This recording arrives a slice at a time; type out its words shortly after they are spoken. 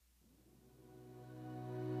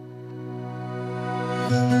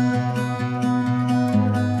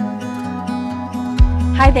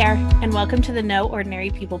Hi there, and welcome to the No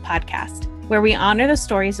Ordinary People podcast, where we honor the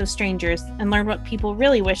stories of strangers and learn what people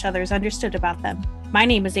really wish others understood about them. My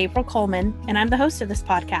name is April Coleman, and I'm the host of this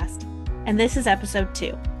podcast, and this is episode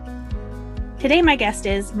 2. Today, my guest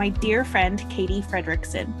is my dear friend, Katie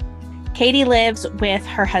Fredrickson. Katie lives with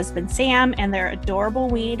her husband, Sam, and their adorable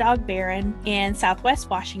weenie dog, Baron, in Southwest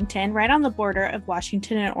Washington, right on the border of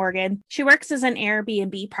Washington and Oregon. She works as an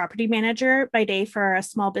Airbnb property manager by day for a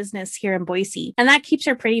small business here in Boise, and that keeps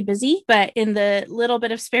her pretty busy. But in the little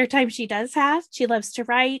bit of spare time she does have, she loves to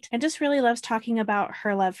write and just really loves talking about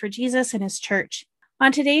her love for Jesus and his church.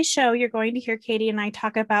 On today's show, you're going to hear Katie and I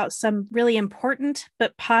talk about some really important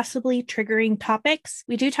but possibly triggering topics.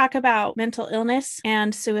 We do talk about mental illness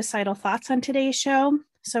and suicidal thoughts on today's show,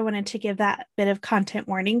 so I wanted to give that bit of content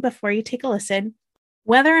warning before you take a listen.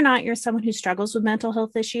 Whether or not you're someone who struggles with mental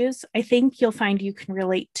health issues, I think you'll find you can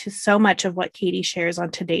relate to so much of what Katie shares on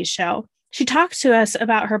today's show. She talks to us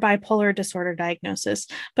about her bipolar disorder diagnosis,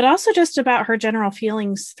 but also just about her general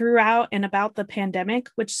feelings throughout and about the pandemic,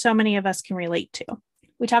 which so many of us can relate to.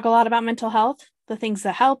 We talk a lot about mental health, the things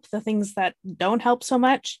that help, the things that don't help so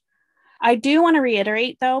much. I do want to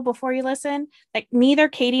reiterate, though, before you listen, that neither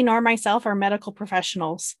Katie nor myself are medical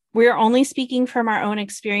professionals. We're only speaking from our own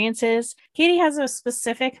experiences. Katie has a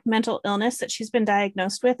specific mental illness that she's been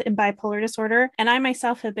diagnosed with in bipolar disorder, and I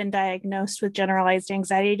myself have been diagnosed with generalized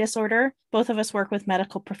anxiety disorder. Both of us work with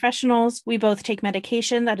medical professionals. We both take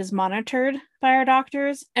medication that is monitored by our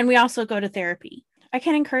doctors, and we also go to therapy. I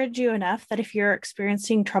can encourage you enough that if you're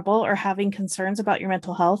experiencing trouble or having concerns about your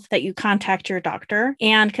mental health, that you contact your doctor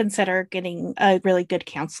and consider getting a really good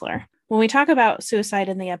counselor. When we talk about suicide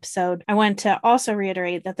in the episode, I want to also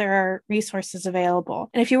reiterate that there are resources available.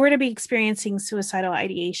 And if you were to be experiencing suicidal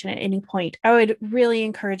ideation at any point, I would really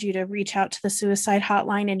encourage you to reach out to the suicide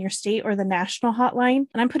hotline in your state or the national hotline.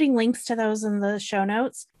 And I'm putting links to those in the show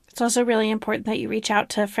notes. It's also really important that you reach out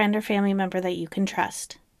to a friend or family member that you can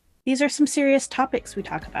trust. These are some serious topics we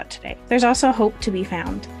talk about today. There's also hope to be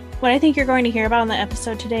found. What I think you're going to hear about in the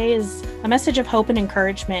episode today is a message of hope and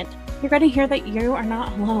encouragement. You're going to hear that you are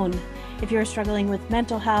not alone. If you're struggling with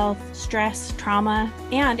mental health, stress, trauma,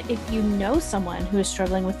 and if you know someone who is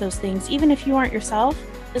struggling with those things, even if you aren't yourself,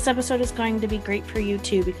 this episode is going to be great for you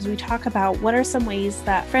too, because we talk about what are some ways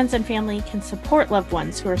that friends and family can support loved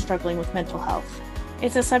ones who are struggling with mental health.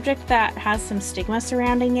 It's a subject that has some stigma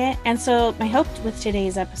surrounding it. And so my hope with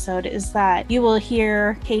today's episode is that you will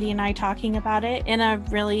hear Katie and I talking about it in a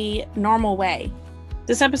really normal way.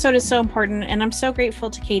 This episode is so important, and I'm so grateful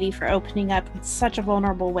to Katie for opening up in such a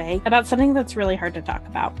vulnerable way about something that's really hard to talk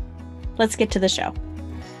about. Let's get to the show.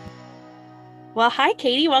 Well, hi,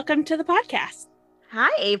 Katie. Welcome to the podcast. Hi,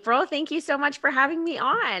 April. Thank you so much for having me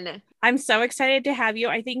on. I'm so excited to have you.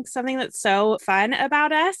 I think something that's so fun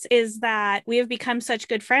about us is that we have become such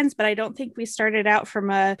good friends, but I don't think we started out from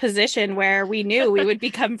a position where we knew we would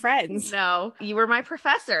become friends. No, you were my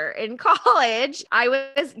professor in college. I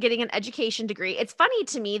was getting an education degree. It's funny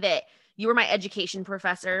to me that you were my education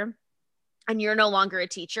professor and you're no longer a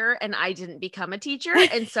teacher and I didn't become a teacher.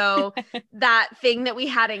 And so that thing that we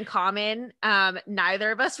had in common,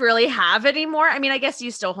 neither of us really have anymore. I mean, I guess you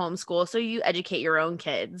still homeschool, so you educate your own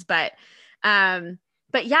kids, but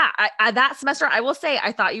yeah, I that semester, I will say,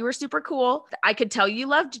 I thought you were super cool. I could tell you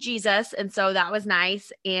loved Jesus. And so that was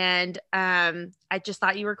nice. And I just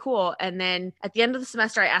thought you were cool. And then at the end of the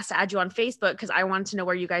semester, I asked to add you on Facebook because I wanted to know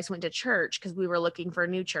where you guys went to church because we were looking for a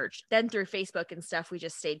new church. Then through Facebook and stuff, we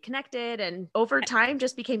just stayed connected and over time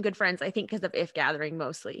just became good friends, I think because of If Gathering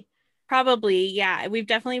mostly. Probably, yeah. We've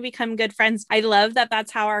definitely become good friends. I love that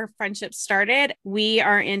that's how our friendship started. We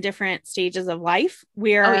are in different stages of life.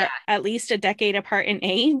 We are at least a decade apart in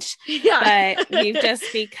age, but we've just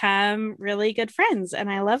become really good friends.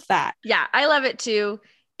 And I love that. Yeah, I love it too.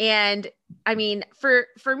 And I mean,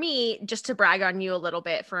 for me, just to brag on you a little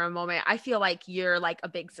bit for a moment, I feel like you're like a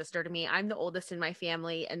big sister to me. I'm the oldest in my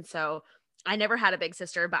family. And so I never had a big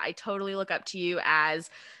sister, but I totally look up to you as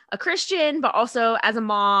a Christian, but also as a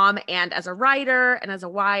mom and as a writer and as a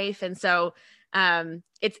wife. And so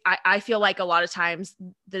I feel like a lot of times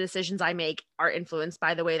the decisions I make are influenced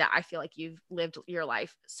by the way that I feel like you've lived your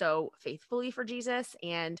life so faithfully for Jesus.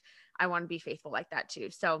 And I want to be faithful like that too.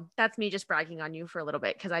 So that's me just bragging on you for a little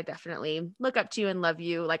bit because I definitely look up to you and love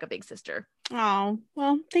you like a big sister. Oh,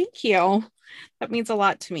 well, thank you. That means a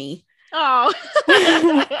lot to me. Oh,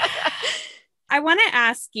 I want to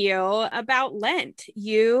ask you about Lent.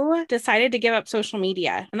 You decided to give up social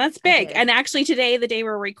media, and that's big. And actually, today, the day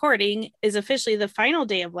we're recording, is officially the final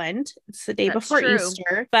day of Lent. It's the day before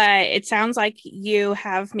Easter, but it sounds like you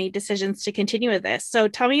have made decisions to continue with this. So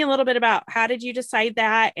tell me a little bit about how did you decide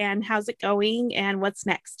that, and how's it going, and what's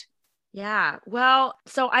next? Yeah. Well,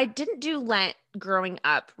 so I didn't do Lent growing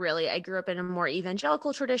up, really. I grew up in a more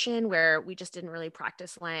evangelical tradition where we just didn't really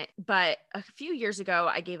practice Lent. But a few years ago,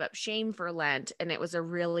 I gave up shame for Lent, and it was a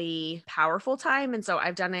really powerful time. And so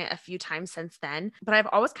I've done it a few times since then. But I've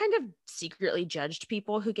always kind of secretly judged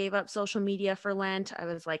people who gave up social media for Lent. I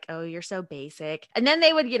was like, oh, you're so basic. And then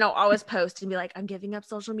they would, always post and be like, I'm giving up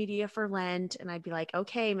social media for Lent. And I'd be like,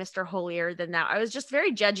 okay, Mr. Holier than thou. I was just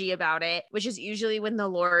very judgy about it, which is usually when the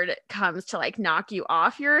Lord comes to like knock you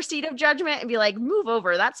off your seat of judgment and be like, move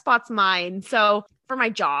over, that spot's mine. So for my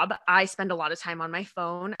job, I spend a lot of time on my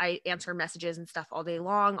phone. I answer messages and stuff all day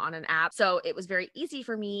long on an app. So it was very easy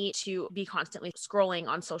for me to be constantly scrolling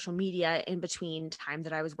on social media in between time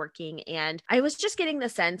that I was working. And I was just getting the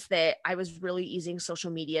sense that I was really using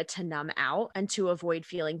social media to numb out and to avoid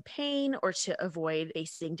feeling pain or to avoid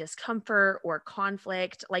facing discomfort or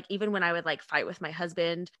conflict. Like even when I would like fight with my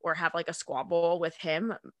husband or have like a squabble with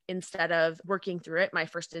him, instead of working through it, my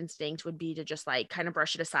first instinct would be to just like kind of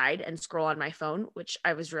brush it aside and scroll on my phone, which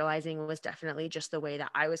I was realizing was definitely just the way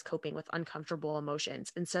that I was coping with uncomfortable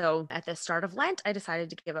emotions. And so at the start of Lent, I decided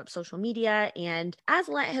to give up social media. And as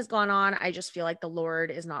Lent has gone on, I just feel like the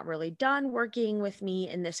Lord is not really done working with me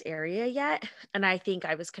in this area yet. And I think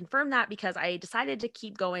I was confirmed that because I decided to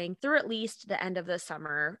keep going through at least the end of the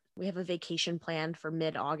summer. We have a vacation planned for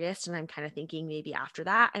mid-August, and I'm kind of thinking maybe after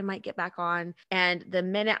that I might get back on. And the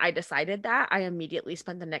minute I decided that, I immediately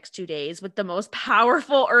spent the next 2 days with the most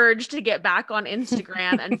powerful urge to get back on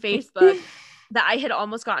Instagram and Facebook that I had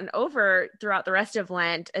almost gotten over throughout the rest of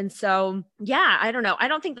Lent. And so, yeah, I don't know. I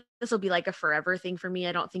don't think this will be like a forever thing for me.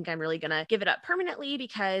 I don't think I'm really going to give it up permanently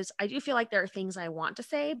because I do feel like there are things I want to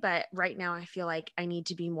say, but right now I feel like I need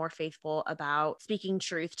to be more faithful about speaking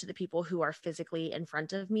truth to the people who are physically in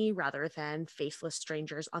front of me rather than faceless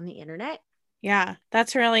strangers on the internet. Yeah,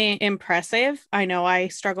 that's really impressive. I know I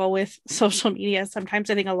struggle with social media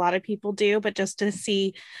sometimes. I think a lot of people do, but just to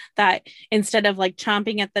see that instead of like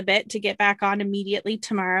chomping at the bit to get back on immediately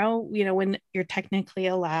tomorrow, when you're technically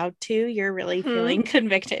allowed to, you're really feeling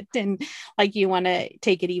convicted and like you want to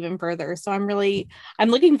take it even further. So I'm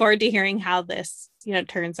looking forward to hearing how this,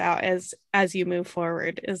 turns out as you move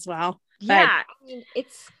forward as well. Yeah, I mean,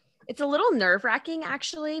 it's a little nerve-wracking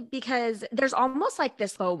actually, because there's almost like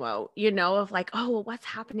this FOMO, of like, oh, well, what's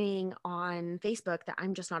happening on Facebook that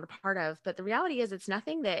I'm just not a part of. But the reality is it's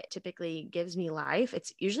nothing that typically gives me life.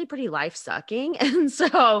 It's usually pretty life-sucking. And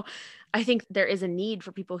so I think there is a need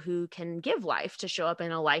for people who can give life to show up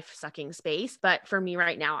in a life-sucking space. But for me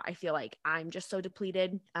right now, I feel like I'm just so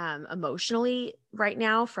depleted emotionally right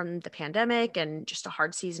now from the pandemic and just a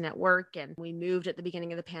hard season at work. And we moved at the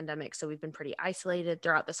beginning of the pandemic, so we've been pretty isolated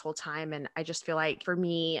throughout this whole time. And I just feel like for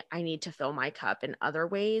me, I need to fill my cup in other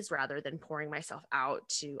ways rather than pouring myself out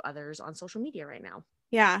to others on social media right now.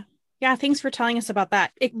 Yeah. Yeah, thanks for telling us about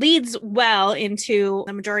that. It leads well into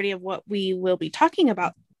the majority of what we will be talking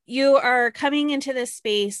about. You are coming into this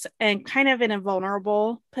space and kind of in a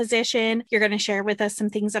vulnerable position. You're going to share with us some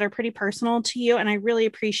things that are pretty personal to you. And I really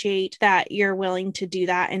appreciate that you're willing to do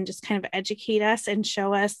that and just kind of educate us and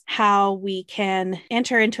show us how we can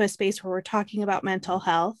enter into a space where we're talking about mental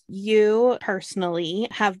health. You personally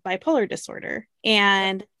have bipolar disorder.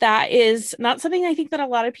 And that is not something I think that a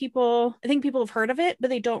lot of people, I think people have heard of it, but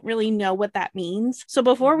they don't really know what that means. So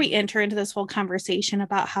before we enter into this whole conversation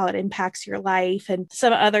about how it impacts your life and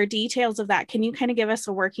some other details of that, can you kind of give us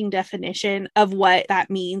a working definition of what that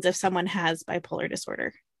means if someone has bipolar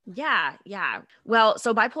disorder? Yeah. Well,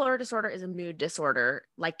 so bipolar disorder is a mood disorder,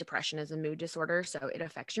 like depression is a mood disorder. So it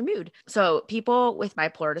affects your mood. So people with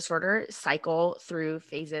bipolar disorder cycle through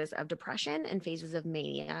phases of depression and phases of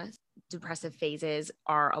mania. Depressive phases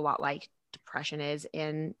are a lot like depression is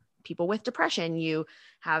in people with depression. You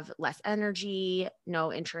have less energy,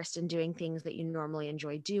 no interest in doing things that you normally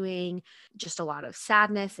enjoy doing, just a lot of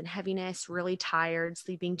sadness and heaviness, really tired,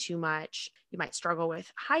 sleeping too much. You might struggle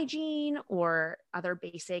with hygiene or other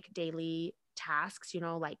basic daily tasks,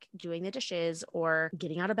 like doing the dishes or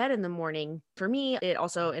getting out of bed in the morning. For me, it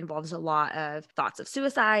also involves a lot of thoughts of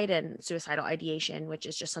suicide and suicidal ideation, which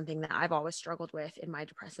is just something that I've always struggled with in my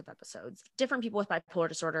depressive episodes. Different people with bipolar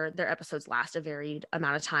disorder, their episodes last a varied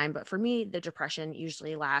amount of time. But for me, the depression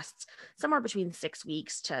usually lasts somewhere between 6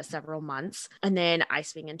 weeks to several months. And then I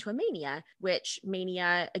swing into a mania, which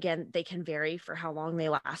mania, again, they can vary for how long they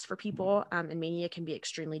last for people. And mania can be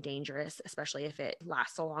extremely dangerous, especially if it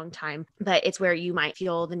lasts a long time. But it's where you might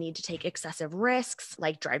feel the need to take excessive risks,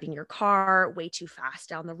 like driving your car way too fast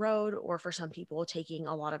down the road, or for some people, taking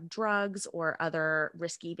a lot of drugs or other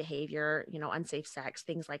risky behavior, unsafe sex,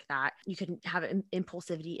 things like that. You can have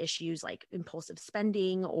impulsivity issues like impulsive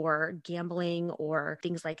spending or gambling or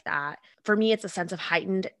things like that. For me, it's a sense of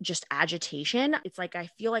heightened just agitation. It's like I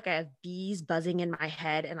feel like I have bees buzzing in my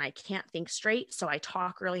head and I can't think straight. So I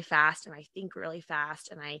talk really fast and I think really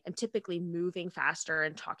fast, and I am typically moving faster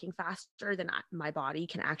and talking faster than my body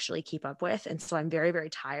can actually keep up with. And so I'm very, very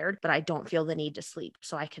tired, but I don't feel the need to sleep.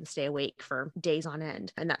 So I can stay awake for days on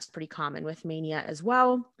end. And that's pretty common with mania as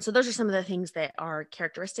well. So those are some of the things that are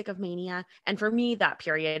characteristic of mania. And for me, that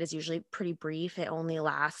period is usually pretty brief. It only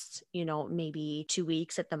lasts, maybe 2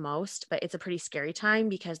 weeks at the most, but it's a pretty scary time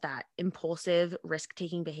because that impulsive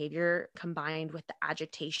risk-taking behavior combined with the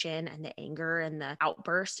agitation and the anger and the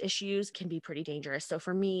outburst issues can be pretty dangerous. So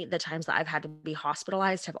for me, the times that I've had to be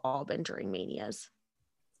hospitalized have all been during manias.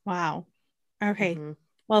 Wow. Okay. Mm-hmm.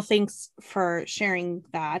 Well, thanks for sharing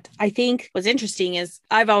that. I think what's interesting is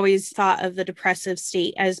I've always thought of the depressive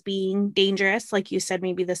state as being dangerous. Like you said,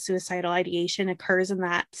 maybe the suicidal ideation occurs in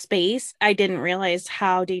that space. I didn't realize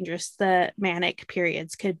how dangerous the manic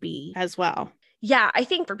periods could be as well. Yeah, I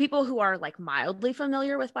think for people who are like mildly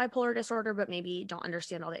familiar with bipolar disorder, but maybe don't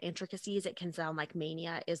understand all the intricacies, it can sound like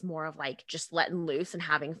mania is more of like just letting loose and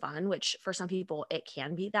having fun, which for some people it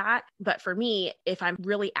can be that. But for me, if I'm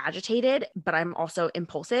really agitated, but I'm also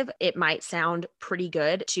impulsive, it might sound pretty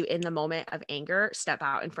good to, in the moment of anger, step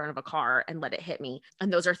out in front of a car and let it hit me.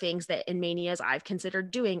 And those are things that in manias I've considered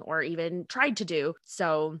doing or even tried to do.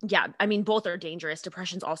 So yeah, I mean, both are dangerous.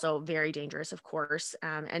 Depression's also very dangerous, of course.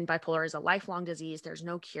 And bipolar is a lifelong disease. There's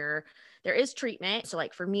no cure. There is treatment. So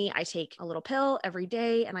like for me, I take a little pill every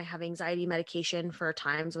day and I have anxiety medication for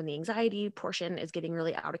times when the anxiety portion is getting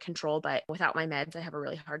really out of control. But without my meds, I have a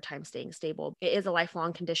really hard time staying stable. It is a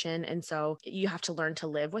lifelong condition. And so you have to learn to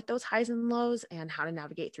live with those highs and lows and how to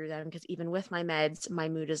navigate through them. Because even with my meds, my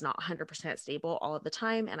mood is not 100% stable all of the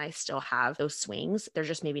time. And I still have those swings. They're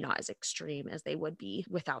just maybe not as extreme as they would be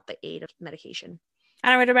without the aid of medication.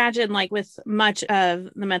 And I would imagine, like with much of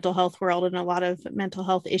the mental health world and a lot of mental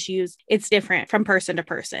health issues, it's different from person to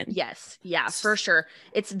person. Yes. Yeah, for sure.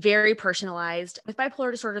 It's very personalized. With bipolar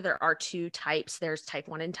disorder, there are two types. There's type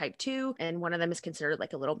 1 and type 2. And one of them is considered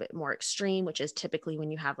like a little bit more extreme, which is typically when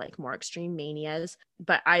you have like more extreme manias.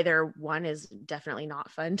 But either one is definitely not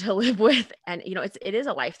fun to live with. And, it is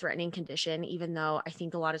a life-threatening condition, even though I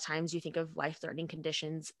think a lot of times you think of life-threatening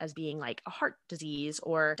conditions as being like a heart disease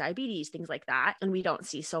or diabetes, things like that. And we don't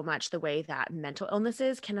see so much the way that mental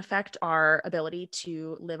illnesses can affect our ability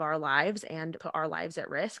to live our lives and put our lives at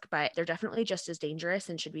risk, but they're definitely just as dangerous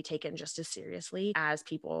and should be taken just as seriously as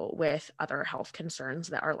people with other health concerns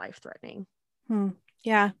that are life-threatening.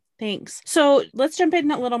 Yeah. Thanks. So let's jump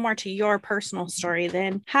in a little more to your personal story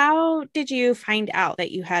then. How did you find out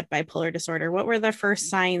that you had bipolar disorder? What were the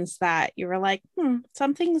first signs that you were like,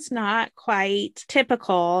 something's not quite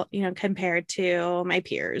typical, compared to my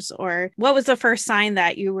peers? Or what was the first sign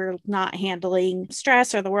that you were not handling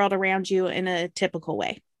stress or the world around you in a typical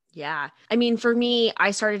way? Yeah. I mean, for me,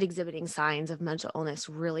 I started exhibiting signs of mental illness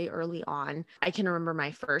really early on. I can remember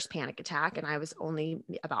my first panic attack and I was only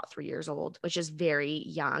about 3 years old, which is very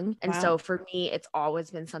young. And so for me, it's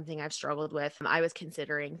always been something I've struggled with. I was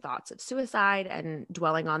considering thoughts of suicide and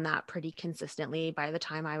dwelling on that pretty consistently by the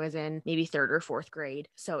time I was in maybe 3rd or 4th grade.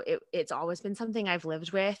 So it's always been something I've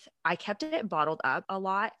lived with. I kept it bottled up a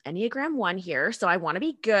lot. Enneagram 1 here. So I want to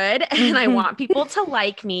be good and I want people to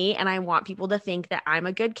like me and I want people to think that I'm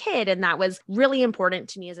a good kid. And that was really important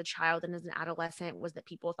to me as a child and as an adolescent, was that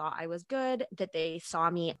people thought I was good, that they saw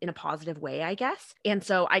me in a positive way, I guess. And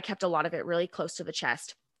so I kept a lot of it really close to the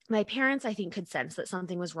chest. My parents, I think, could sense that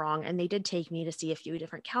something was wrong, and they did take me to see a few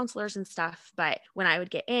different counselors and stuff. But when I would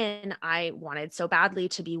get in, I wanted so badly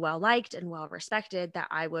to be well liked and well respected that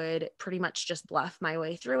I would pretty much just bluff my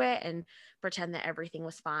way through it and pretend that everything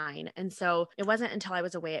was fine. And so it wasn't until I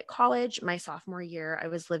was away at college, my sophomore year, I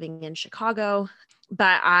was living in Chicago,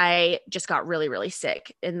 but I just got really, really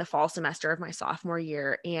sick in the fall semester of my sophomore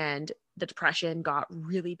year. And the depression got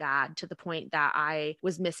really bad to the point that I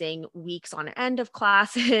was missing weeks on end of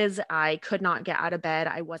classes. I could not get out of bed.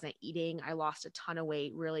 I wasn't eating. I lost a ton of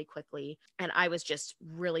weight really quickly, and I was just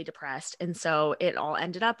really depressed. And so it all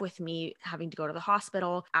ended up with me having to go to the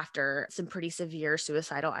hospital after some pretty severe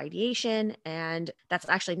suicidal ideation. And that's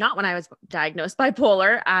actually not when I was diagnosed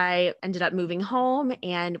bipolar. I ended up moving home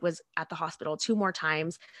and was at the hospital 2 more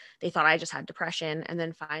times. They thought I just had depression. And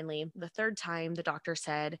then finally, the third time, the doctor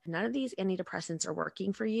said, none of these antidepressants are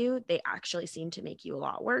working for you. They actually seem to make you a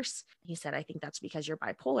lot worse. He said, I think that's because you're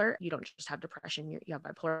bipolar. You don't just have depression, you have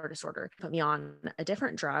bipolar disorder. Put me on a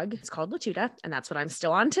different drug. It's called Latuda. And that's what I'm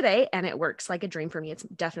still on today. And it works like a dream for me. It's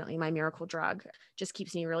definitely my miracle drug. Just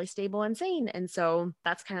keeps me really stable and sane. And so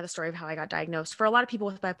that's kind of the story of how I got diagnosed. For a lot of people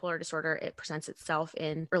with bipolar disorder, it presents itself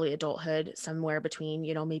in early adulthood, somewhere between,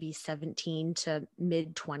 maybe 17 to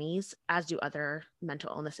mid 20s, as do other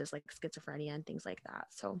mental illnesses like schizophrenia and things like that.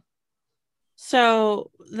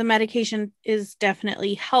 So the medication is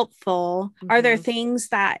definitely helpful. Are there things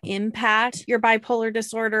that impact your bipolar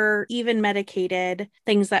disorder, even medicated,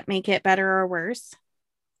 things that make it better or worse?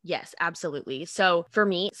 Yes, absolutely. So for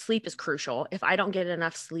me, sleep is crucial. If I don't get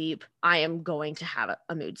enough sleep, I am going to have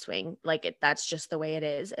a mood swing. That's just the way it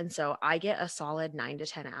is. And so I get a solid 9 to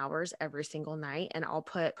 10 hours every single night, and I'll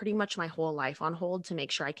put pretty much my whole life on hold to make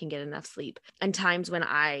sure I can get enough sleep. And times when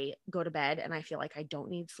I go to bed and I feel like I don't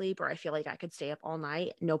need sleep, or I feel like I could stay up all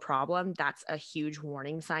night, no problem. That's a huge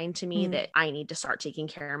warning sign to me that I need to start taking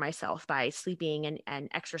care of myself by sleeping and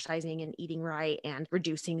exercising and eating right and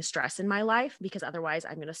reducing stress in my life, because otherwise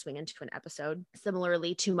I'm going to swing into an episode.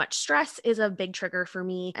 Similarly, too much stress is a big trigger for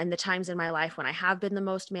me. And the times in my life when I have been the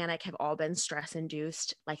most manic have all been stress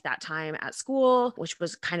induced, like that time at school, which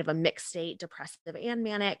was kind of a mixed state, depressive and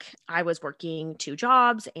manic. I was working 2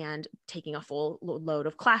 jobs and taking a full load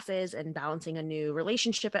of classes and balancing a new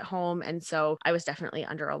relationship at home. And so I was definitely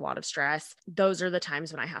under a lot of stress. Those are the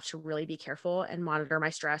times when I have to really be careful and monitor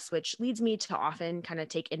my stress, which leads me to often kind of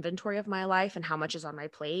take inventory of my life and how much is on my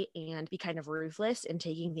plate, and be kind of ruthless in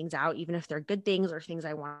taking things out, even if they're good things or things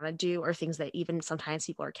I want to do, or things that even sometimes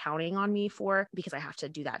people are counting on me for, because I have to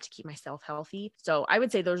do that to keep myself healthy. So I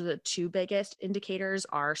would say those are the 2 biggest indicators,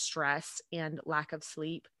 are stress and lack of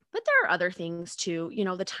sleep. But there are other things too.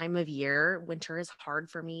 The time of year, winter is hard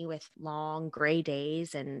for me with long gray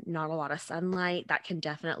days and not a lot of sunlight. That can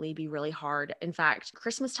definitely be really hard. In fact,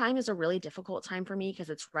 Christmas time is a really difficult time for me because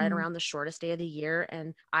it's right around the shortest day of the year.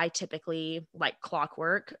 And I typically, like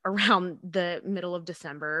clockwork, around the middle of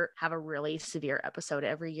December, have a really severe episode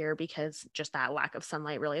every year because just that lack of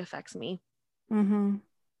sunlight really affects me. Mm-hmm.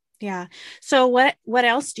 Yeah. So what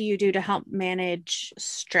else do you do to help manage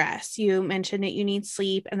stress? You mentioned that you need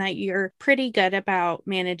sleep and that you're pretty good about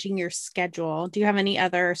managing your schedule. Do you have any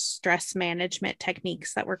other stress management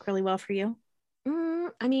techniques that work really well for you?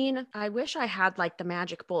 I wish I had the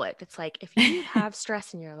magic bullet. It's like, if you have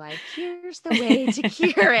stress in your life, here's the way to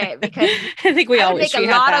cure it, because I think we I all would wish make we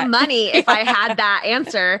a had lot that. of money if I had that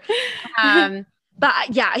answer.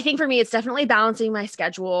 But yeah, I think for me, it's definitely balancing my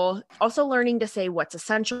schedule. Also learning to say what's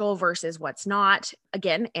essential versus what's not.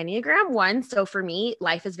 Again, Enneagram 1. So for me,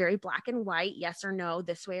 life is very black and white, yes or no,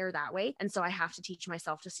 this way or that way. And so I have to teach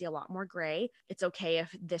myself to see a lot more gray. It's okay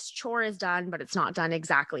if this chore is done, but it's not done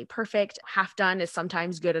exactly perfect. Half done is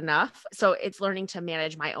sometimes good enough. So it's learning to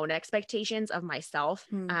manage my own expectations of myself,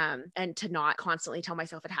 and to not constantly tell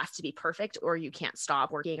myself it has to be perfect, or you can't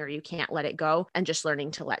stop working, or you can't let it go, and just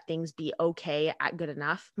learning to let things be okay at good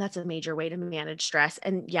enough. That's a major way to manage stress.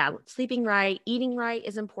 And yeah, sleeping right, eating right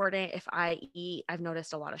is important. If I've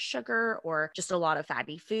noticed a lot of sugar or just a lot of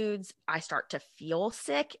fatty foods, I start to feel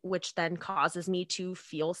sick, which then causes me to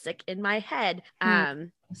feel sick in my head.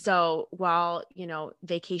 So while,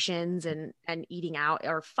 vacations and eating out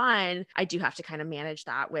are fun, I do have to kind of manage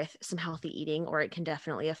that with some healthy eating, or it can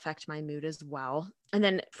definitely affect my mood as well. And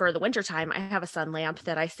then for the wintertime, I have a sun lamp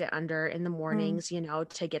that I sit under in the mornings,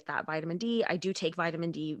 to get that vitamin D. I do take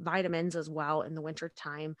vitamin D vitamins as well in the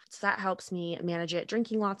wintertime. So that helps me manage it.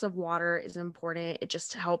 Drinking lots of water is important. It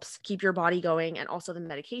just helps keep your body going. And also the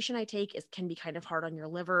medication I take can be kind of hard on your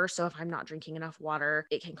liver. So if I'm not drinking enough water,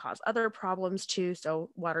 it can cause other problems too. So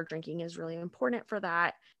water drinking is really important for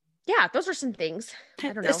that. Yeah, those are some things.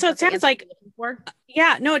 I don't know. So it sounds like,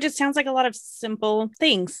 yeah, no, it just sounds like a lot of simple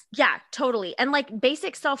things. Yeah, totally. And like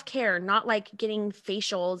basic self-care, not like getting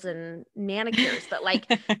facials and manicures, but like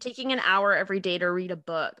taking an hour every day to read a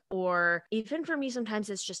book. Or even for me, sometimes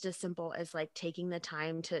it's just as simple as like taking the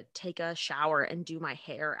time to take a shower and do my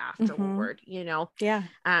hair afterward, you know? Yeah.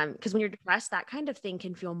 Because when you're depressed, that kind of thing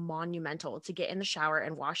can feel monumental to get in the shower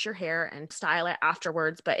and wash your hair and style it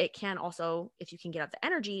afterwards. But it can also, if you can get out the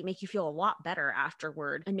energy, make you feel a lot better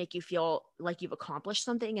afterward and make you feel like you've accomplished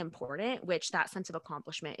something important, which that sense of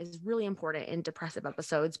accomplishment is really important in depressive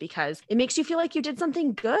episodes because it makes you feel like you did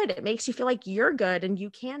something good. It makes you feel like you're good and you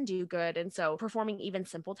can do good. And so performing even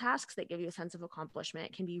simple tasks that give you a sense of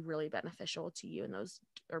accomplishment can be really beneficial to you in those,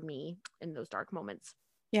 or me, in those dark moments.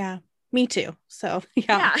 Yeah. Me too. So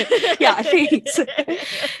yeah. Yeah. Thanks.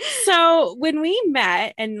 So when we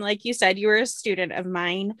met, and like you said, you were a student of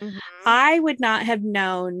mine, I would not have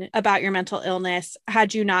known about your mental illness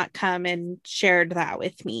had you not come and shared that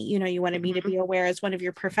with me. You know, you wanted me to be aware as one of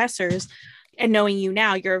your professors. And knowing you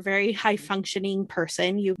now, you're a very high functioning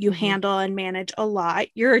person. You handle and manage a lot.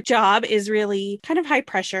 Your job is really kind of high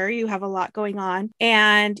pressure. You have a lot going on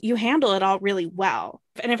and you handle it all really well.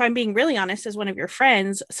 And if I'm being really honest, as one of your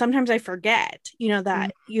friends, sometimes I forget, you know,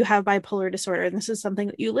 that you have bipolar disorder and this is something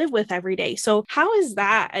that you live with every day. So how is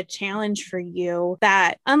that a challenge for you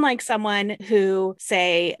that unlike someone who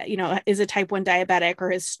say, you know, is a type 1 diabetic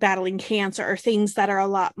or is battling cancer or things that are a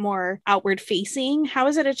lot more outward facing, how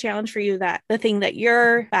is it a challenge for you that the thing that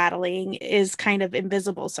you're battling is kind of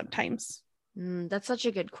invisible sometimes? That's such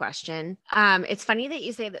a good question. It's funny that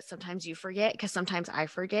you say that sometimes you forget because sometimes I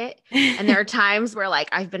forget. And there are times where like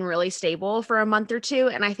I've been really stable for a month or two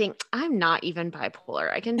and I think I'm not even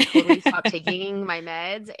bipolar. I can totally stop taking my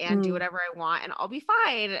meds and do whatever I want and I'll be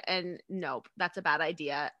fine. And nope, that's a bad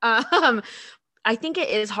idea. I think it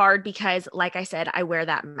is hard because, like I said, I wear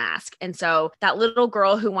that mask. And so that little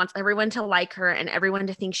girl who wants everyone to like her and everyone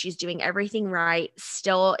to think she's doing everything right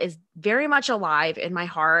still is very much alive in my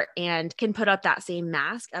heart and can put up that same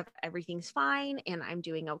mask of everything's fine and I'm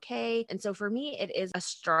doing okay. And so for me, it is a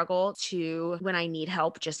struggle to, when I need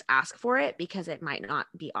help, just ask for it because it might not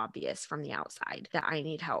be obvious from the outside that I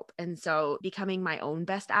need help. And so becoming my own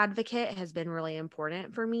best advocate has been really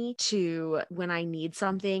important for me to, when I need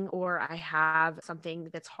something or I have something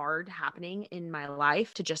that's hard happening in my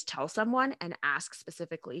life, to just tell someone and ask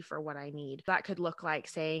specifically for what I need. That could look like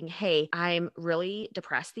saying, hey, I'm really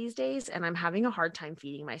depressed these days and I'm having a hard time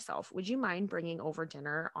feeding myself. Would you mind bringing over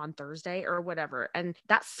dinner on Thursday or whatever? And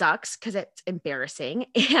that sucks because it's embarrassing.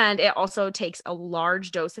 And it also takes a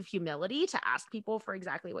large dose of humility to ask people for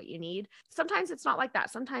exactly what you need. Sometimes it's not like that.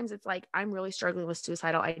 Sometimes it's like, I'm really struggling with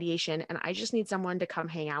suicidal ideation and I just need someone to come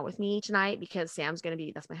hang out with me tonight because Sam's going to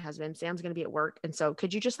be, that's my husband, Sam's going to be at work. And so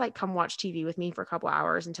could you just like come watch TV with me for a couple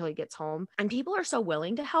hours until he gets home? And people are so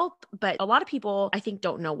willing to help, but a lot of people I think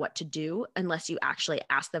don't know what to do unless you actually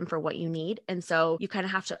ask them for what you need. And so you kind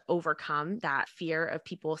of have to overcome that fear of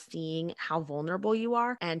people seeing how vulnerable you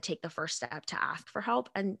are and take the first step to ask for help.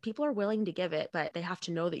 And people are willing to give it, but they have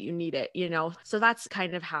to know that you need it, you know? So that's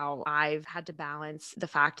kind of how I've had to balance the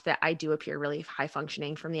fact that I do appear really high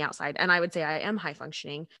functioning from the outside. And I would say I am high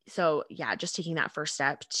functioning. So yeah, just taking that first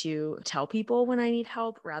step to tell people when I need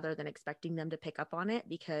help rather than expecting them to pick up on it,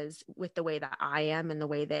 because with the way that I am and the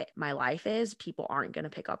way that my life is, people aren't going to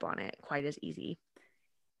pick up on it quite as easy.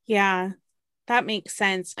 Yeah, that makes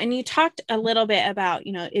sense. And you talked a little bit about,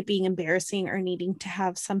 you know, it being embarrassing or needing to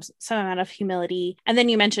have some amount of humility. And then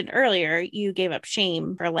you mentioned earlier you gave up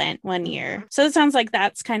shame for Lent one year. So it sounds like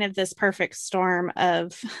that's kind of this perfect storm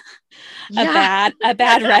of a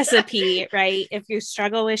bad recipe, right? If you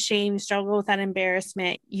struggle with shame, struggle with that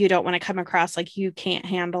embarrassment, you don't want to come across like you can't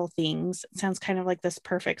handle things. It sounds kind of like this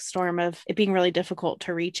perfect storm of it being really difficult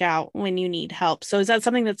to reach out when you need help. So is that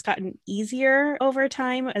something that's gotten easier over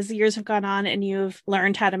time as the years have gone on and you've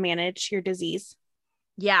learned how to manage your disease?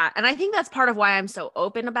 Yeah. And I think that's part of why I'm so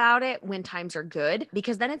open about it when times are good,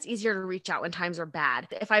 because then it's easier to reach out when times are bad.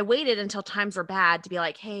 If I waited until times were bad to be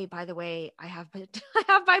like, hey, by the way, I have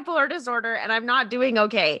bipolar disorder and I'm not doing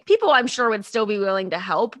okay, people I'm sure would still be willing to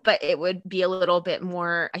help, but it would be a little bit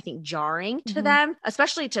more, I think, jarring to them,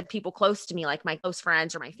 especially to people close to me, like my close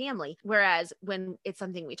friends or my family. Whereas when it's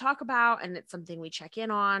something we talk about and it's something we check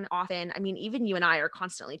in on often, I mean, even you and I are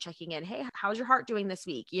constantly checking in. Hey, how's your heart doing this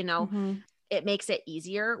week? You know? it makes it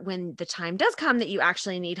easier when the time does come that you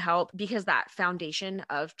actually need help, because that foundation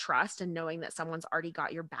of trust and knowing that someone's already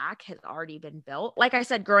got your back has already been built. Like I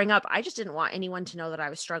said, growing up, I just didn't want anyone to know that I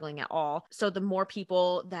was struggling at all. So the more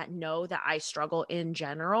people that know that I struggle in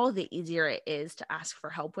general, the easier it is to ask for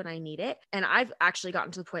help when I need it. And I've actually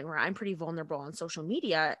gotten to the point where I'm pretty vulnerable on social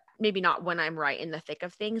media, maybe not when I'm right in the thick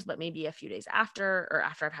of things, but maybe a few days after, or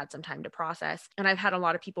after I've had some time to process. And I've had a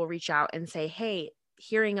lot of people reach out and say, hey,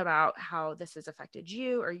 hearing about how this has affected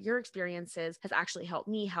you or your experiences has actually helped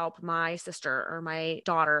me help my sister or my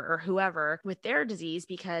daughter or whoever with their disease,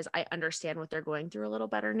 because I understand what they're going through a little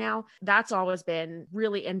better now. That's always been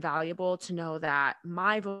really invaluable to know that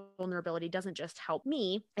my vulnerability doesn't just help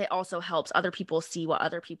me, it also helps other people see what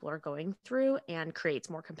other people are going through and creates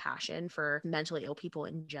more compassion for mentally ill people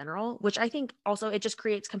in general, which I think also it just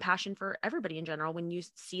creates compassion for everybody in general when you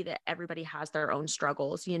see that everybody has their own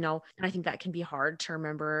struggles, and I think that can be hard to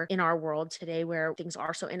remember in our world today where things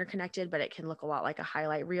are so interconnected, but it can look a lot like a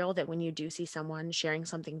highlight reel, that when you do see someone sharing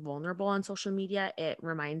something vulnerable on social media, it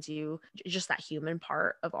reminds you just that human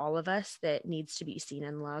part of all of us that needs to be seen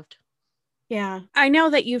and loved. Yeah. I know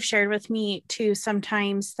that you've shared with me too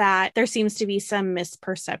sometimes that there seems to be some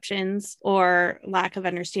misperceptions or lack of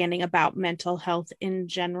understanding about mental health in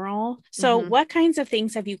general. So, what kinds of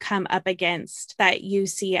things have you come up against that you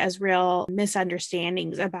see as real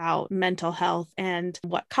misunderstandings about mental health and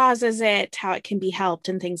what causes it, how it can be helped,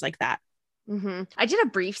 and things like that? I did a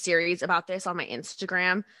brief series about this on my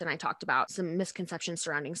Instagram, and I talked about some misconceptions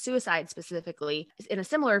surrounding suicide specifically. In a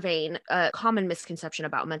similar vein, a common misconception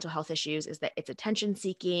about mental health issues is that it's attention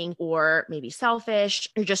seeking or maybe selfish.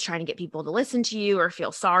 You're just trying to get people to listen to you or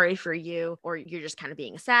feel sorry for you, or you're just kind of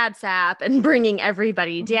being a sad sap and bringing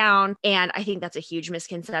everybody down. And I think that's a huge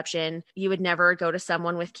misconception. You would never go to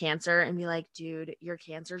someone with cancer and be like, dude, your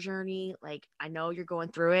cancer journey, like, I know you're going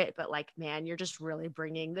through it, but like, man, you're just really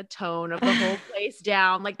bringing the tone of the whole place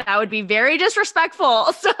down. Like, that would be very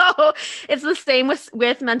disrespectful. So it's the same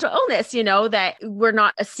with mental illness, that we're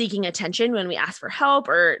not seeking attention when we ask for help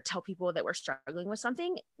or tell people that we're struggling with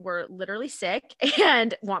something. We're literally sick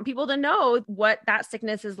and want people to know what that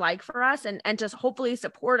sickness is like for us, and just hopefully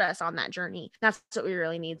support us on that journey. That's what we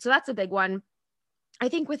really need. So that's a big one. I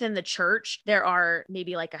think within the church, there are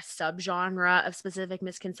maybe like a subgenre of specific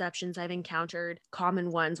misconceptions I've encountered. Common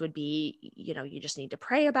ones would be, you just need to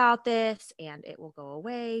pray about this and it will go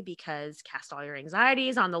away, because cast all your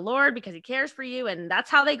anxieties on the Lord because he cares for you. And that's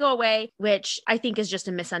how they go away, which I think is just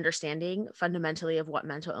a misunderstanding fundamentally of what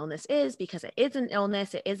mental illness is, because it is an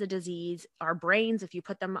illness. It is a disease. Our brains, if you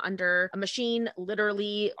put them under a machine,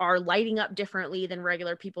 literally are lighting up differently than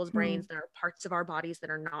regular people's brains. There are parts of our bodies that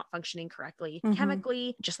are not functioning correctly chemically.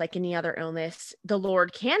 Just like any other illness, the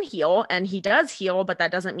Lord can heal, and he does heal, but that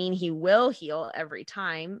doesn't mean he will heal every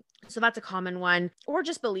time. So that's a common one. Or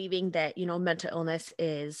just believing that, mental illness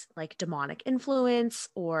is like demonic influence,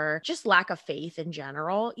 or just lack of faith in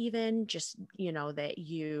general, even just, that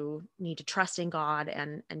you need to trust in God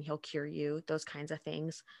and he'll cure you, those kinds of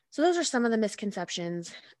things. So those are some of the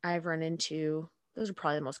misconceptions I've run into. Those are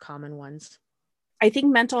probably the most common ones. I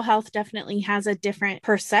think mental health definitely has a different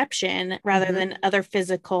perception rather than other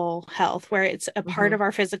physical health, where it's a part of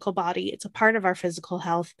our physical body. It's a part of our physical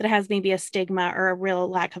health, but it has maybe a stigma or a real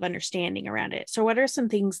lack of understanding around it. So what are some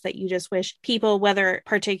things that you just wish people, whether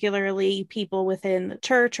particularly people within the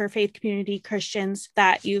church or faith community, Christians,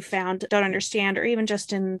 that you found don't understand, or even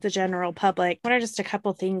just in the general public? What are just a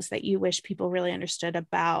couple things that you wish people really understood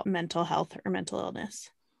about mental health or mental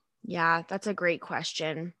illness? Yeah, that's a great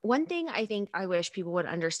question. One thing I think I wish people would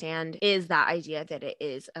understand is that idea that it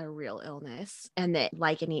is a real illness, and that,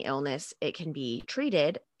 like any illness, it can be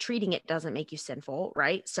treated. Treating it doesn't make you sinful,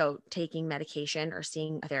 right? So taking medication or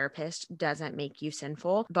seeing a therapist doesn't make you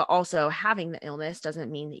sinful, but also having the illness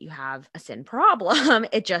doesn't mean that you have a sin problem.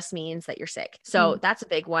 It just means that you're sick. So that's a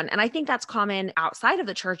big one. And I think that's common outside of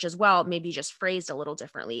the church as well, maybe just phrased a little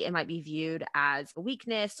differently. It might be viewed as a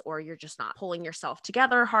weakness, or you're just not pulling yourself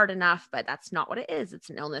together hard enough, but that's not what it is. It's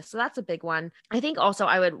an illness. So that's a big one. I think also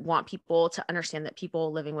I would want people to understand that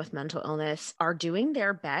people living with mental illness are doing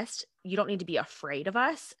their best. You don't need to be afraid of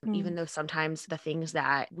us, even though sometimes the things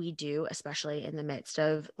that we do, especially in the midst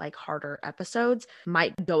of like harder episodes,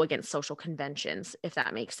 might go against social conventions, if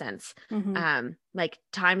that makes sense. Like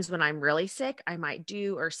times when I'm really sick, I might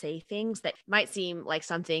do or say things that might seem like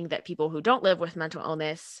something that people who don't live with mental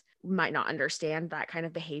illness might not understand, that kind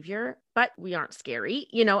of behavior, but we aren't scary,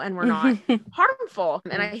 and we're not harmful harmful.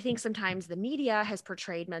 And I think sometimes the media has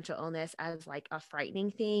portrayed mental illness as like a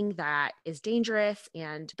frightening thing that is dangerous.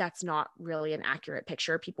 And that's not really an accurate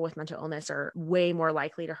picture. People with mental illness are way more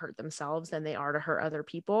likely to hurt themselves than they are to hurt other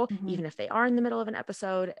people, even if they are in the middle of an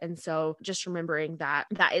episode. And so just remembering that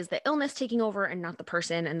that is the illness taking over and not the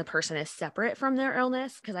person, and the person is separate from their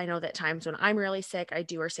illness. Because I know that times when I'm really sick, I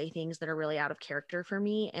do or say things that are really out of character for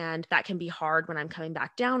me. And that can be hard when I'm coming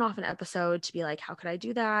back down off an episode to be like, how could I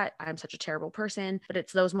do that? I'm such a terrible person. But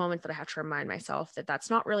it's those moments that I have to remind myself that that's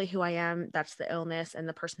not really who I am. That's the illness, and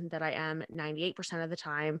the person that I am 98% of the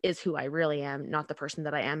time is who I really am, not the person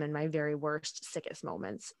that I am in my very worst, sickest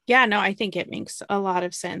moments. Yeah, no, I think it makes a lot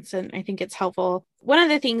of sense. And I think it's helpful. One of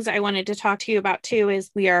the things I wanted to talk to you about too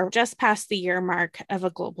is we are just past the year mark of a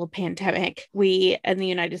global pandemic. We in the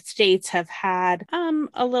United States have had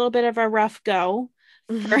a little bit of a rough go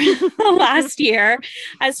for the last year,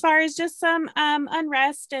 as far as just some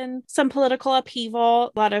unrest and some political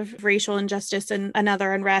upheaval, a lot of racial injustice and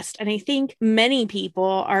another unrest. And I think many people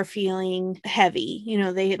are feeling heavy.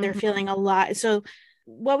 They're feeling a lot. So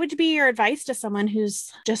what would be your advice to someone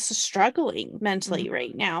who's just struggling mentally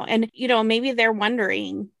right now? And, maybe they're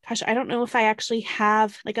wondering, gosh, I don't know if I actually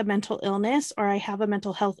have like a mental illness, or I have a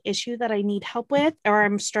mental health issue that I need help with, or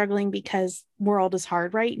I'm struggling because world is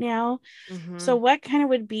hard right now. So what kind of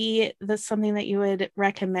would be something that you would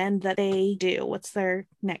recommend that they do? What's their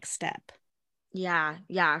next step?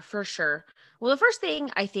 Yeah, for sure. Well, the first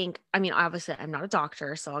thing obviously I'm not a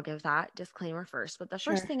doctor, so I'll give that disclaimer first. But the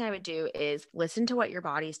first thing I would do is listen to what your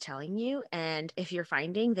body's telling you. And if you're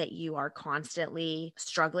finding that you are constantly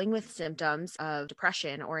struggling with symptoms of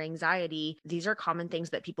depression or anxiety, these are common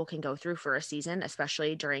things that people can go through for a season,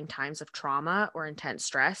 especially during times of trauma or intense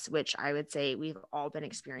stress, which I would say we've all been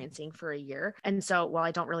experiencing for a year. And so while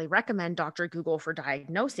I don't really recommend Dr. Google for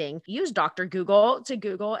diagnosing, use Dr. Google to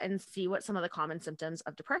Google and see what some of the common symptoms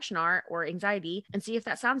of depression are, or anxiety, and see if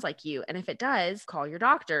that sounds like you. And if it does, call your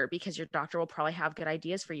doctor, because your doctor will probably have good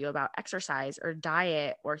ideas for you about exercise or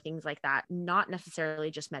diet or things like that, not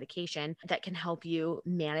necessarily just medication, that can help you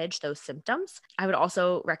manage those symptoms. I would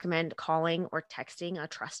also recommend calling or texting a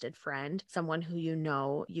trusted friend, someone who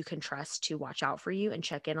you can trust to watch out for you and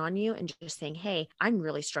check in on you, and just saying, hey, I'm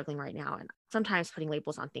really struggling right now. And sometimes putting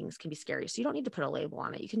labels on things can be scary. So you don't need to put a label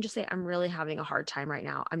on it. You can just say, I'm really having a hard time right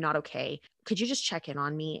now. I'm not okay. Could you just check in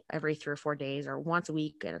on me every 3 or 4 days or once a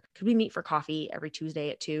week? Or could we meet for coffee every Tuesday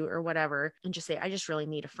at 2 or whatever? And just say, I just really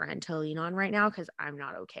need a friend to lean on right now because I'm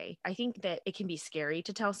not okay. I think that it can be scary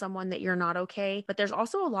to tell someone that you're not okay, but there's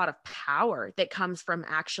also a lot of power that comes from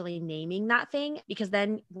actually naming that thing, because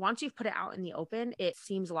then once you've put it out in the open, it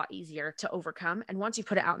seems a lot easier to overcome. And once you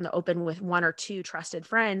put it out in the open with 1 or 2 trusted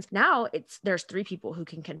friends, now there's 3 people who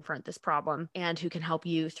can confront this problem and who can help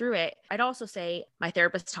you through it. I'd also say my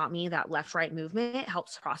therapist taught me that left-right movement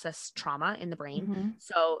helps process trauma in the brain.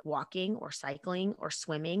 So walking or cycling or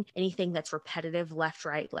swimming, anything that's repetitive left,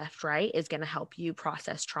 right is going to help you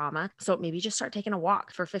process trauma. So maybe just start taking a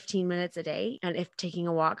walk for 15 minutes a day. And if taking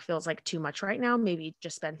a walk feels like too much right now, maybe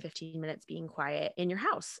just spend 15 minutes being quiet in your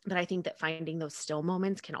house. But I think that finding those still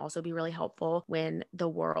moments can also be really helpful when the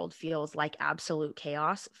world feels like absolute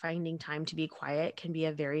chaos. Finding time to be quiet can be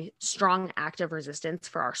a very strong act of resistance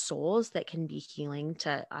for our souls that can be healing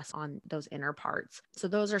to us on those inner parts. So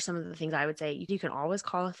those are some of the things I would say. You can always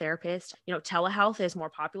call a therapist. Telehealth is more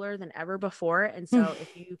popular than ever before. And so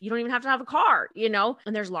if you don't even have to have a car,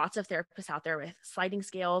 and there's lots of therapists out there with sliding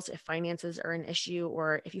scales. If finances are an issue,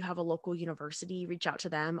 or if you have a local university, reach out to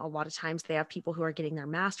them. A lot of times they have people who are getting their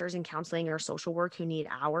master's in counseling or social work who need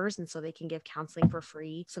hours. And so they can give counseling for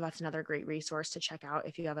free. So that's another great resource to check out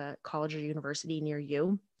if you have a college or university near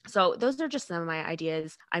you. So those are just some of my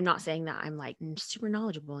ideas. I'm not saying that I'm like super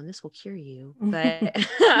knowledgeable and this will cure you, but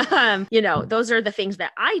those are the things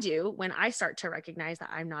that I do when I start to recognize that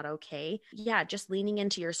I'm not okay. Yeah, just leaning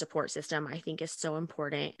into your support system, I think, is so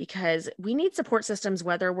important, because we need support systems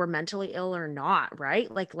whether we're mentally ill or not, right?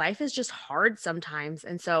 Like life is just hard sometimes.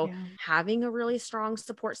 And so having a really strong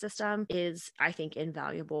support system is, I think,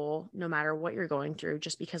 invaluable no matter what you're going through,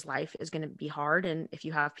 just because life is going to be hard. And if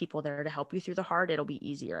you have people there to help you through the hard, it'll be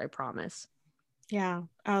easier. I promise. Yeah.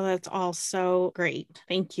 Oh, that's all so great.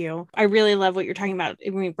 Thank you. I really love what you're talking about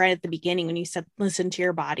right at the beginning when you said listen to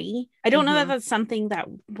your body. I don't know that that's something that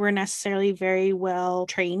we're necessarily very well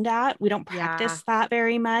trained at. We don't practice that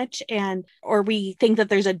very much, or we think that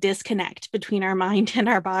there's a disconnect between our mind and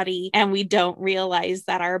our body, and we don't realize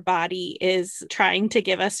that our body is trying to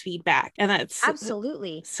give us feedback. And that's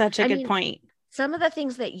absolutely such a good point. Some of the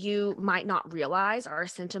things that you might not realize are a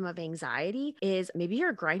symptom of anxiety is maybe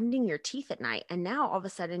you're grinding your teeth at night and now all of a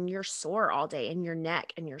sudden you're sore all day in your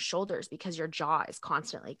neck and your shoulders because your jaw is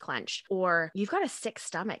constantly clenched, or you've got a sick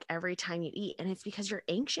stomach every time you eat and it's because you're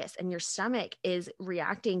anxious and your stomach is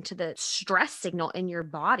reacting to the stress signal in your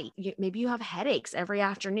body. Maybe you have headaches every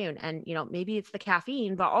afternoon and, maybe it's the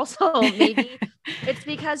caffeine, but also maybe it's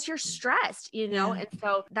because you're stressed, Yeah. And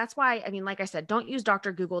so that's why, like I said, don't use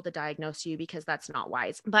Dr. Google to diagnose you because that's not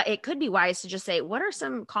wise, but it could be wise to just say, what are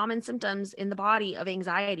some common symptoms in the body of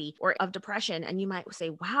anxiety or of depression? And you might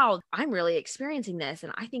say, wow, I'm really experiencing this.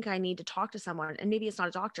 And I think I need to talk to someone. And maybe it's not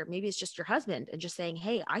a doctor. Maybe it's just your husband and just saying,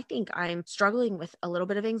 hey, I think I'm struggling with a little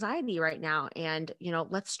bit of anxiety right now. And,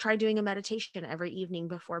 let's try doing a meditation every evening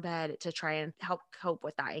before bed to try and help cope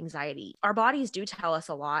with that anxiety. Our bodies do tell us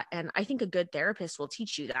a lot. And I think a good therapist will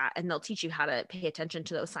teach you that. And they'll teach you how to pay attention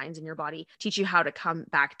to those signs in your body, teach you how to come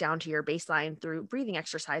back down to your baseline through breathing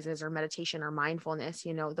exercises or meditation or mindfulness.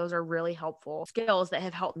 Those are really helpful skills that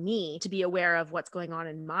have helped me to be aware of what's going on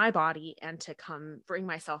in my body and to bring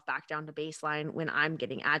myself back down to baseline when I'm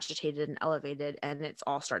getting agitated and elevated and it's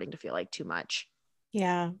all starting to feel like too much.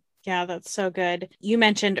 Yeah. Yeah, that's so good. You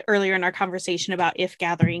mentioned earlier in our conversation about If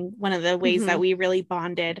Gathering, one of the ways that we really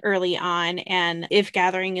bonded early on. And If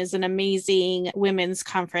Gathering is an amazing women's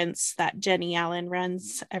conference that Jenny Allen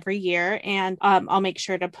runs every year. And I'll make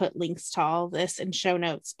sure to put links to all this in show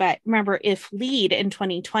notes. But remember, If Lead in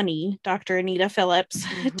 2020, Dr. Anita Phillips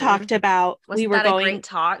talked about, Wasn't that a great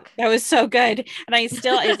talk? That was so good. And I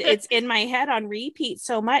still, it's in my head on repeat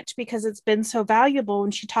so much because it's been so valuable.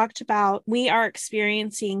 And she talked about, we are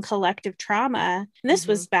experiencing collective trauma. And this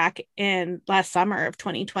was back in last summer of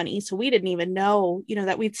 2020. So we didn't even know,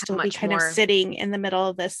 that we'd still be kind of sitting in the middle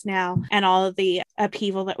of this now and all of the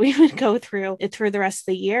upheaval that we would go through the rest of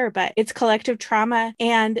the year. But it's collective trauma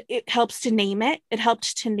and it helps to name it. It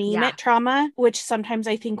helped to name it trauma, which sometimes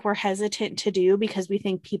I think we're hesitant to do because we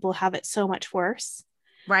think people have it so much worse.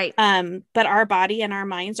 Right. But our body and our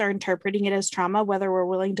minds are interpreting it as trauma, whether we're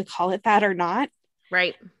willing to call it that or not.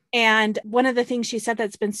 Right. And one of the things she said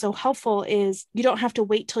that's been so helpful is you don't have to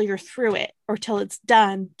wait till you're through it or till it's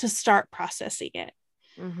done to start processing it.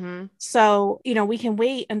 So, we can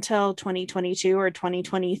wait until 2022 or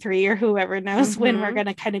 2023 or whoever knows when we're going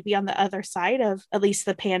to kind of be on the other side of at least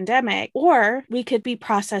the pandemic, or we could be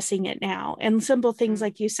processing it now. And simple things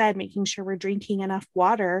like you said, making sure we're drinking enough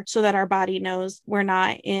water so that our body knows we're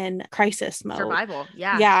not in crisis mode. Survival.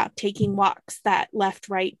 Yeah. Yeah. Taking walks, that left,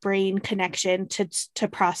 right brain connection to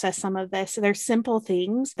process some of this. So there's simple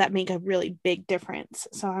things that make a really big difference.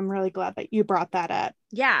 So I'm really glad that you brought that up.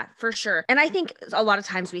 Yeah, for sure. And I think a lot of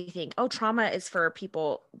times we think, oh, trauma is for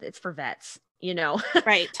people, it's for vets,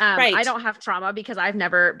 Right. Right. I don't have trauma because I've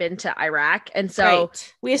never been to Iraq. And so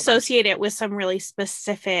we associate it with some really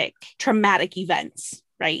specific traumatic events.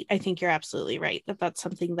 Right. I think you're absolutely right that that's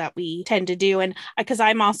something that we tend to do. And because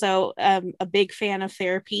I'm also a big fan of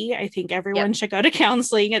therapy, I think everyone should go to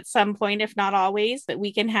counseling at some point, if not always, but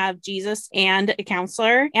we can have Jesus and a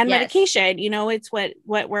counselor and medication. It's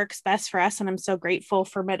what works best for us. And I'm so grateful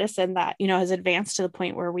for medicine that, has advanced to the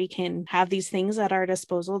point where we can have these things at our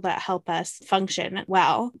disposal that help us function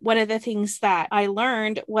well. One of the things that I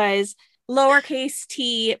learned was lowercase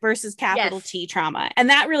t versus capital T trauma. And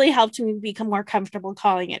that really helped me become more comfortable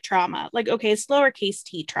calling it trauma. Like, okay, it's lowercase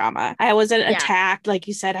t trauma. I wasn't attacked. Like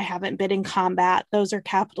you said, I haven't been in combat. Those are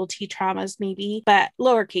capital T traumas maybe, but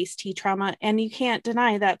lowercase t trauma. And you can't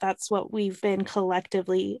deny that that's what we've been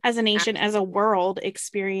collectively as a nation, as a world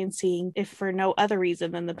experiencing, if for no other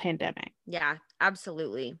reason than the pandemic. Yeah,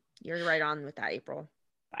 absolutely. You're right on with that, April.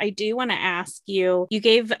 I do want to ask you, you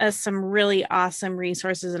gave us some really awesome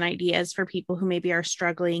resources and ideas for people who maybe are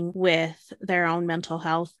struggling with their own mental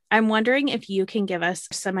health. I'm wondering if you can give us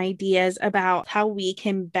some ideas about how we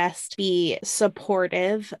can best be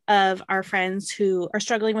supportive of our friends who are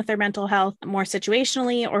struggling with their mental health more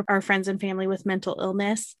situationally, or our friends and family with mental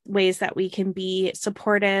illness, ways that we can be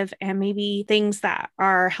supportive and maybe things that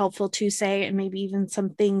are helpful to say, and maybe even some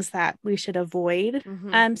things that we should avoid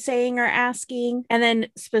saying or asking. And then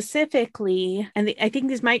specifically, and I think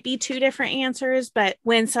these might be two different answers, but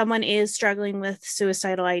when someone is struggling with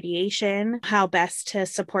suicidal ideation, how best to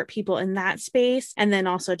support people in that space, and then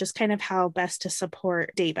also just kind of how best to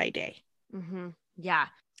support day by day. Yeah.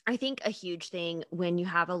 I think a huge thing when you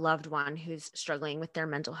have a loved one who's struggling with their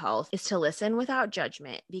mental health is to listen without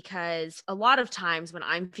judgment, because a lot of times when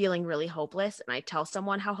I'm feeling really hopeless and I tell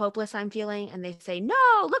someone how hopeless I'm feeling and they say, no,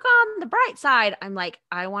 look on the bright side, I'm like,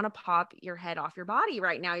 I want to pop your head off your body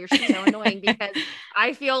right now. You're so annoying because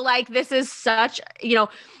I feel like this is such,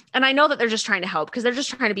 and I know that they're just trying to help because they're just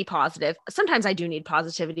trying to be positive. Sometimes I do need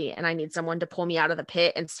positivity and I need someone to pull me out of the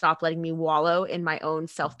pit and stop letting me wallow in my own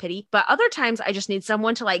self-pity. But other times I just need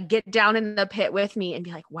someone to like get down in the pit with me and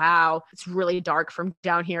be like, wow, it's really dark from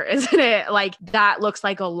down here, isn't it? Like that looks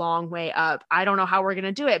like a long way up. I don't know how we're going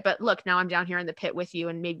to do it, but look, now I'm down here in the pit with you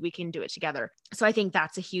and maybe we can do it together. So I think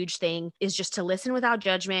that's a huge thing, is just to listen without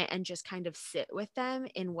judgment and just kind of sit with them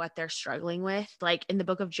in what they're struggling with. Like in the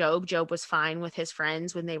book of Job, Job was fine with his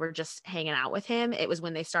friends when they were just hanging out with him. It was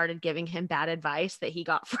when they started giving him bad advice that he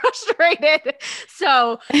got frustrated.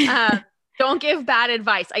 So, don't give bad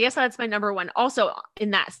advice. I guess that's my number one. Also, in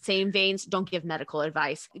that same veins, don't give medical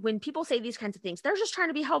advice. When people say these kinds of things, they're just trying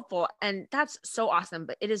to be helpful. And that's so awesome.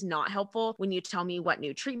 But it is not helpful when you tell me what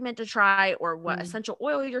new treatment to try or what essential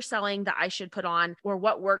oil you're selling that I should put on, or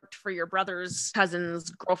what worked for your brother's cousin's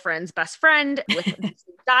girlfriend's best friend with the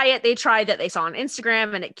diet they tried that they saw on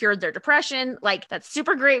Instagram and it cured their depression. Like that's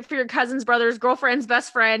super great for your cousin's brother's girlfriend's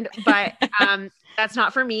best friend. But that's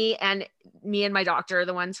not for me. And me and my doctor are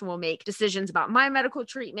the ones who will make decisions about my medical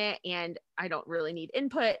treatment. And I don't really need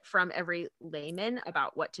input from every layman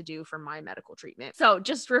about what to do for my medical treatment. So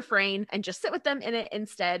just refrain and just sit with them in it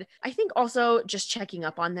instead. I think also just checking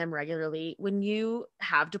up on them regularly. When you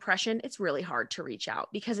have depression, it's really hard to reach out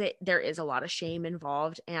because there is a lot of shame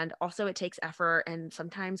involved. And also it takes effort. And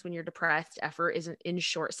sometimes when you're depressed, effort isn't in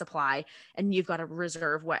short supply and you've got to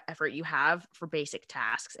reserve what effort you have for basic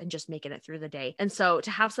tasks and just making it through the day. And so to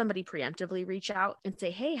have somebody preemptively reach out and say,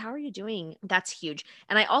 hey, how are you doing? That's huge.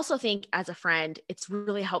 And I also think as a friend, it's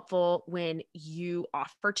really helpful when you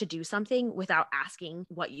offer to do something without asking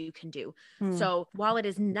what you can do. So while it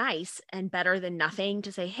is nice and better than nothing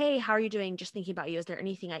to say, hey, how are you doing? Just thinking about you. Is there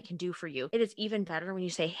anything I can do for you? It is even better when you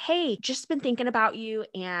say, hey, just been thinking about you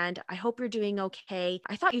and I hope you're doing okay.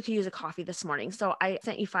 I thought you could use a coffee this morning. So I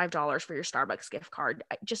sent you $5 for your Starbucks gift card.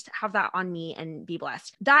 Just have that on me and be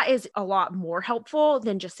blessed. That is a lot more helpful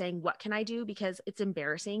than just saying, what can I do? Because it's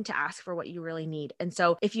embarrassing to ask for what you really need. And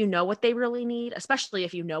so if you know what they really need, especially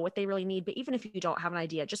if you know what they really need, but even if you don't have an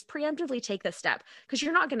idea, just preemptively take the step, because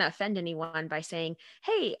you're not going to offend anyone by saying,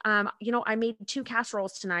 hey, I made 2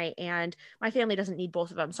 casseroles tonight and my family doesn't need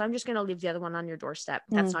both of them. So I'm just going to leave the other one on your doorstep.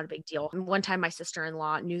 That's not a big deal. And one time my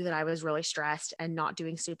sister-in-law knew that I was really stressed and not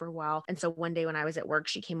doing super well. And so one day when I was at work,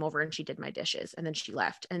 she came over and she did my dishes and then she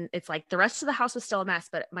left. And it's like the rest of the house was still a mess,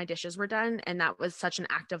 but my dishes were done. And that was such an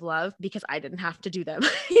act of love because I didn't have to do them.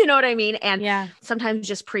 You know what I mean? And sometimes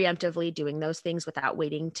just preemptively doing those things without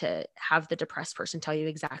waiting to have the depressed person tell you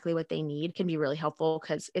exactly what they need can be really helpful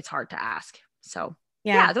because it's hard to ask. So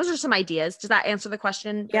yeah, those are some ideas. Does that answer the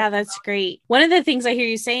question? Yeah, that's great. One of the things I hear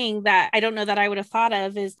you saying that I don't know that I would have thought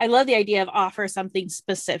of is I love the idea of offer something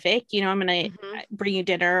specific. I'm going to bring you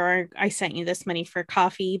dinner, or I sent you this money for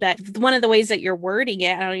coffee. But one of the ways that you're wording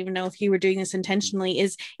it, I don't even know if you were doing this intentionally,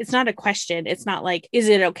 is it's not a question. It's not like, is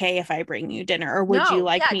it okay if I bring you dinner, or would you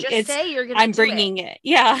like me? Just it's say you're going to I'm bringing it.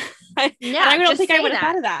 Yeah. I don't think I would have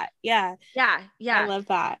thought of that. Yeah. I love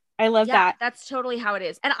that. I love that. That's totally how it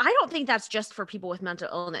is. And I don't think that's just for people with mental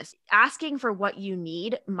illness. Asking for what you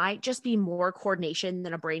need might just be more coordination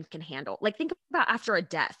than a brain can handle. Like think about after a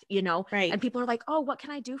death, Right. And people are like, oh, what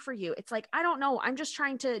can I do for you? It's like, I don't know. I'm just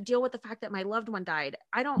trying to deal with the fact that my loved one died.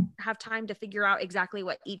 I don't have time to figure out exactly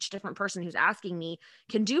what each different person who's asking me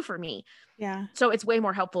can do for me. Yeah. So it's way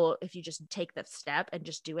more helpful if you just take the step and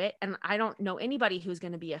just do it. And I don't know anybody who's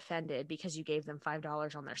going to be offended because you gave them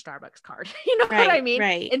 $5 on their Starbucks card. You know what I mean?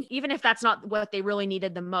 Right. And even if that's not what they really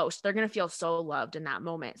needed the most, they're going to feel so loved in that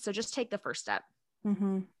moment. So just take the first step.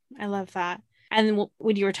 I love that. And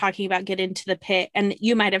when you were talking about get into the pit, and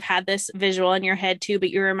you might have had this visual in your head too, but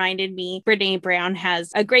you reminded me, Brene Brown has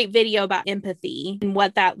a great video about empathy and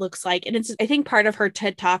what that looks like. And it's, I think, part of her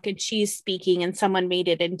TED Talk, and she's speaking and someone made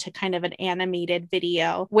it into kind of an animated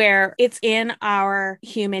video where it's in our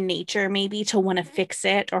human nature, maybe to want to fix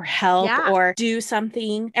it or help or do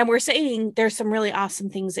something. And we're saying there's some really awesome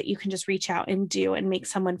things that you can just reach out and do and make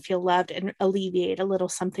someone feel loved and alleviate a little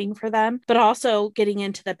something for them. But also getting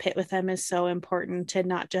into the pit with them is so important to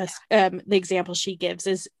not just, the example she gives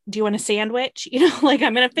is, do you want a sandwich? Like,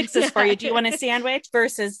 I'm going to fix this for you. Do you want a sandwich?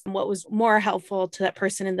 Versus what was more helpful to that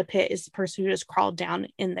person in the pit is the person who just crawled down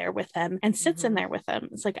in there with them and sits in there with them.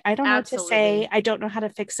 It's like, I don't know what to say. I don't know how to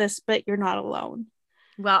fix this, but you're not alone.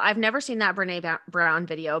 Well, I've never seen that Brene Brown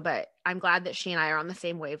video, but I'm glad that she and I are on the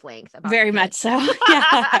same wavelength about very much so.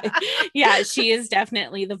 Yeah. She is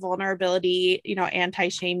definitely the vulnerability,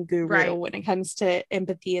 anti-shame guru when it comes to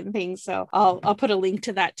empathy and things. So I'll put a link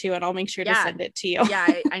to that too, and I'll make sure to send it to you. Yeah,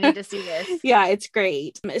 I need to see this. Yeah, it's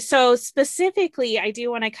great. So specifically, I do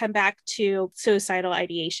want to come back to suicidal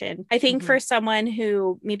ideation. I think for someone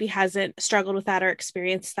who maybe hasn't struggled with that or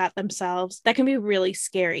experienced that themselves, that can be really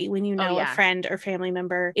scary when a friend or family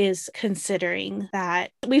member is considering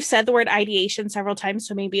that. We've said the word ideation several times,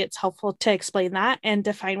 so maybe it's helpful to explain that and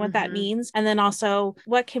define what that means. And then also,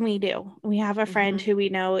 what can we do? We have a friend who we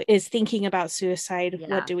know is thinking about suicide. Yeah.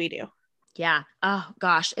 What do we do? Yeah. Oh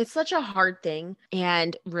gosh, it's such a hard thing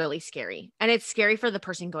and really scary. And it's scary for the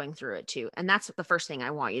person going through it too. And that's the first thing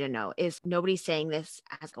I want you to know is nobody's saying this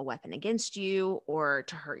as a weapon against you or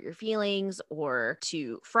to hurt your feelings or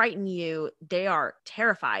to frighten you. They are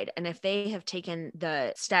terrified. And if they have taken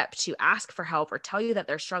the step to ask for help or tell you that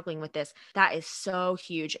they're struggling with this, that is so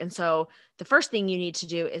huge. And so the first thing you need to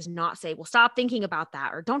do is not say, well, stop thinking about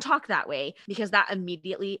that or don't talk that way, because that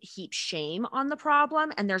immediately heaps shame on the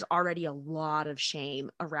problem. And there's already a lot of shame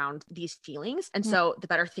around these feelings. And so the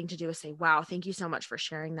better thing to do is say, wow, thank you so much for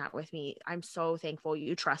sharing that with me. I'm so thankful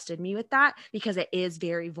you trusted me with that, because it is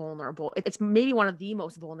very vulnerable. It's maybe one of the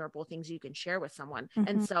most vulnerable things you can share with someone.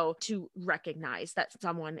 And so to recognize that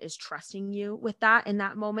someone is trusting you with that in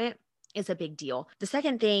that moment is a big deal. The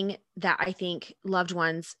second thing that I think loved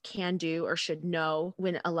ones can do or should know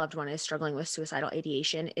when a loved one is struggling with suicidal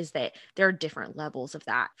ideation is that there are different levels of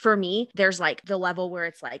that. For me, there's like the level where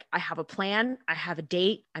it's like, I have a plan, I have a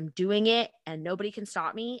date, I'm doing it, and nobody can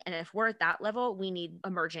stop me. And if we're at that level, we need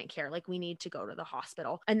emergent care. Like we need to go to the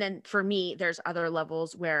hospital. And then for me, there's other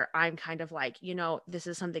levels where I'm kind of like, this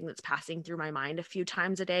is something that's passing through my mind a few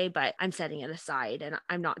times a day, but I'm setting it aside and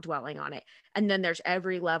I'm not dwelling on it. And then there's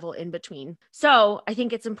every level in between. So I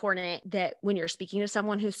think it's important that when you're speaking to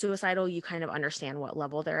someone who's suicidal, you kind of understand what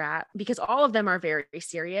level they're at, because all of them are very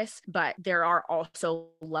serious, but there are also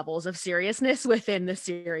levels of seriousness within the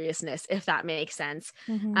seriousness, if that makes sense.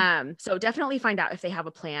 So definitely find out if they have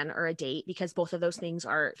a plan or a date, because both of those things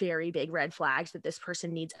are very big red flags that this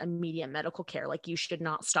person needs immediate medical care. Like you should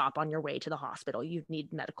not stop on your way to the hospital. You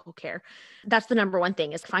need medical care. That's the number one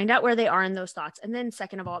thing, is find out where they are in those thoughts. And then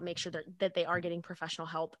second of all, make sure that they are getting professional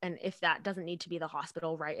help. And if that doesn't need to be the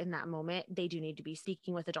hospital right in that moment, they do need to be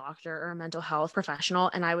speaking with a doctor or a mental health professional.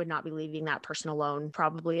 And I would not be leaving that person alone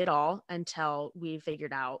probably at all until we've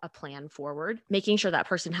figured out a plan forward, making sure that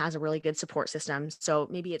person has a really good support system. So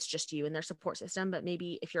maybe it's just you and their support system, but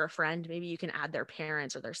maybe if you're a friend, maybe you can add their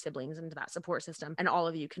parents or their siblings into that support system, and all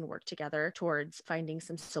of you can work together towards finding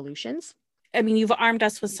some solutions. I mean, you've armed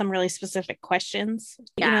us with some really specific questions,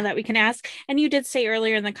 that we can ask. And you did say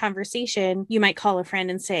earlier in the conversation, you might call a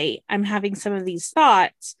friend and say, I'm having some of these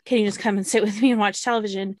thoughts. Can you just come and sit with me and watch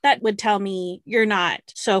television? That would tell me you're not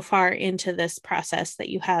so far into this process that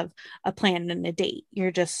you have a plan and a date.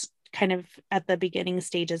 You're just kind of at the beginning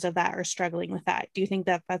stages of that or struggling with that. Do you think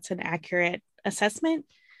that that's an accurate assessment?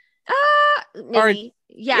 Maybe.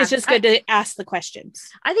 Yeah. It's just good to ask the questions.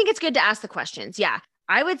 I think it's good to ask the questions. Yeah.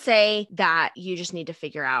 I would say that you just need to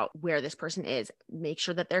figure out where this person is, make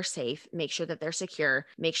sure that they're safe, make sure that they're secure,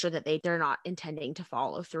 make sure that they're not intending to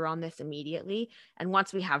follow through on this immediately. And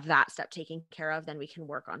once we have that step taken care of, then we can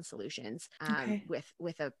work on solutions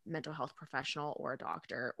with a mental health professional or a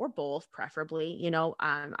doctor, or both, preferably.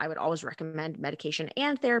 I would always recommend medication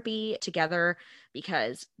and therapy together,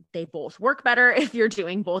 because they both work better if you're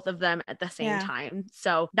doing both of them at the same time.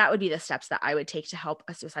 So that would be the steps that I would take to help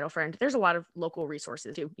a suicidal friend. There's a lot of local resources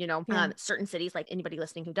too, certain cities, like anybody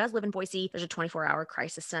listening who does live in Boise, there's a 24-hour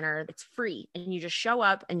crisis center. It's free. And you just show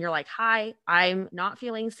up and you're like, hi, I'm not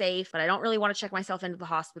feeling safe, but I don't really want to check myself into the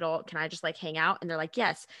hospital. Can I just hang out? And they're like,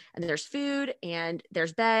 yes. And there's food and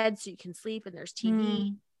there's beds so you can sleep, and there's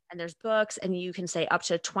TV. And there's books, and you can stay up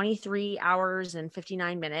to 23 hours and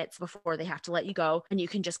 59 minutes before they have to let you go. And you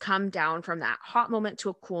can just come down from that hot moment to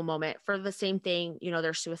a cool moment for the same thing.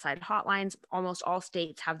 There's suicide hotlines. Almost all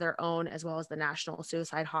states have their own, as well as the National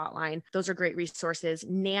Suicide Hotline. Those are great resources.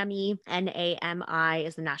 NAMI, NAMI,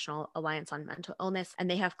 is the National Alliance on Mental Illness. And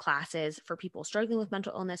they have classes for people struggling with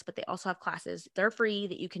mental illness, but they also have classes, they're free,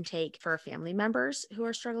 that you can take for family members who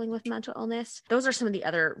are struggling with mental illness. Those are some of the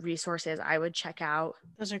other resources I would check out.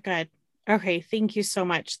 Those are good. Okay. Thank you so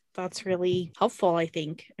much. That's really helpful, I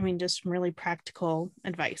think. I mean, just really practical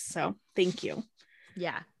advice. So thank you.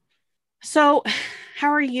 Yeah. So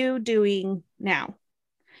how are you doing now?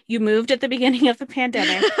 You moved at the beginning of the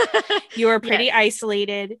pandemic. You were pretty Yes.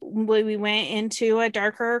 isolated. We went into a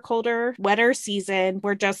darker, colder, wetter season.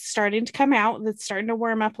 We're just starting to come out. It's starting to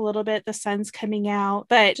warm up a little bit. The sun's coming out.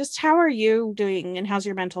 But just how are you doing and how's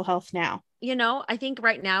your mental health now? I think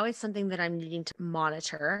right now is something that I'm needing to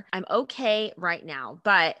monitor. I'm okay right now,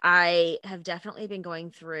 but I have definitely been going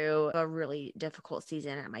through a really difficult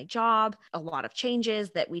season at my job, a lot of changes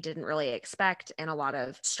that we didn't really expect, and a lot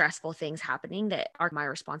of stressful things happening that are my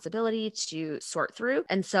responsibility to sort through.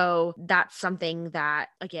 And so that's something that,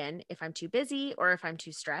 again, if I'm too busy or if I'm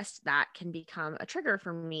too stressed, that can become a trigger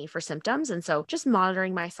for me for symptoms. And so just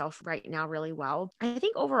monitoring myself right now really well. I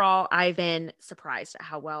think overall, I've been surprised at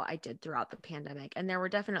how well I did throughout the pandemic. And there were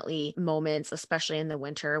definitely moments, especially in the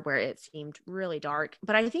winter, where it seemed really dark.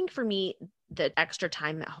 But I think for me, the extra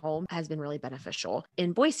time at home has been really beneficial.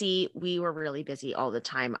 In Boise, we were really busy all the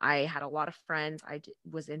time. I had a lot of friends. I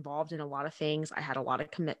was involved in a lot of things. I had a lot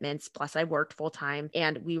of commitments. Plus, I worked full time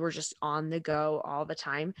and we were just on the go all the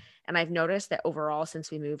time. And I've noticed that overall,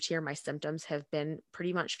 since we moved here, my symptoms have been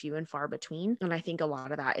pretty much few and far between. And I think a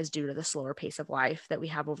lot of that is due to the slower pace of life that we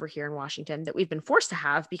have over here in Washington that we've been forced to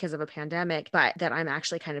have because of a pandemic, but that I'm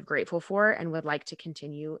actually kind of grateful for and would like to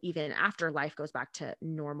continue even after life goes back to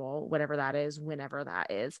normal, whatever that is, whenever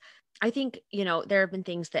that is. I think, there have been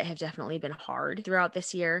things that have definitely been hard throughout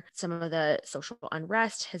this year. Some of the social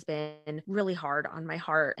unrest has been really hard on my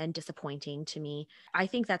heart and disappointing to me. I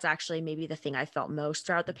think that's actually maybe the thing I felt most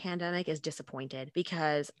throughout the pandemic is disappointed,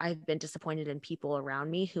 because I've been disappointed in people around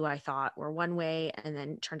me who I thought were one way and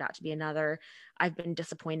then turned out to be another. I've been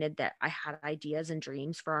disappointed that I had ideas and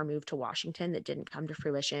dreams for our move to Washington that didn't come to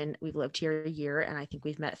fruition. We've lived here a year and I think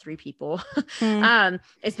we've met 3 people.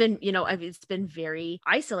 It's been, it's been very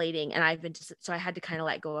isolating, and so I had to kind of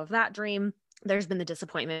let go of that dream. There's been the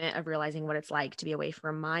disappointment of realizing what it's like to be away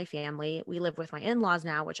from my family. We live with my in-laws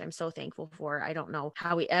now, which I'm so thankful for. I don't know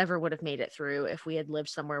how we ever would have made it through if we had lived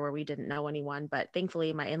somewhere where we didn't know anyone, but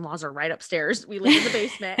thankfully my in-laws are right upstairs. We live in the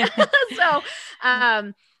basement.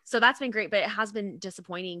 So that's been great, but it has been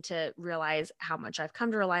disappointing to realize how much I've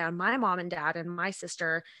come to rely on my mom and dad and my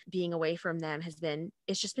sister. Being away from them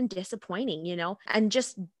it's just been disappointing, and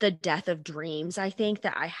just the death of dreams I think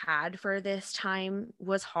that I had for this time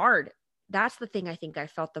was hard. That's the thing I think I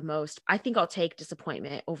felt the most. I think I'll take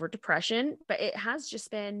disappointment over depression, but it has just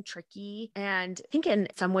been tricky. And I think in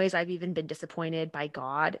some ways I've even been disappointed by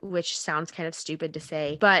God, which sounds kind of stupid to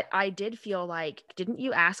say, but I did feel like, didn't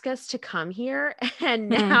you ask us to come here? And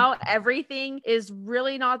now everything is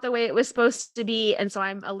really not the way it was supposed to be. And so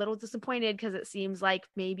I'm a little disappointed because it seems like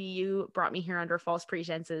maybe you brought me here under false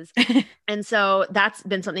pretenses. And so that's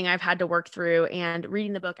been something I've had to work through. And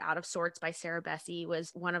reading the book Out of Sorts by Sarah Bessey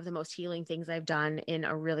was one of the most healing things I've done in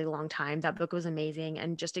a really long time. That book was amazing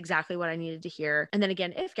and just exactly what I needed to hear. And then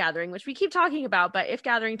again, If Gathering, which we keep talking about, but If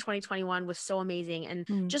Gathering 2021 was so amazing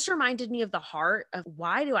and just reminded me of the heart of,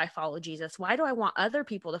 why do I follow Jesus? Why do I want other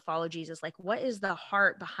people to follow Jesus? Like, what is the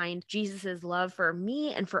heart behind Jesus's love for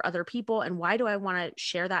me and for other people? And why do I want to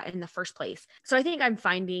share that in the first place? So I think I'm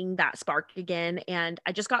finding that spark again, and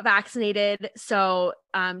I just got vaccinated. So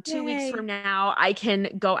 2 weeks from now, I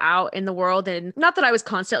can go out in the world, and not that I was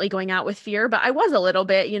constantly going out with fear, but I was a little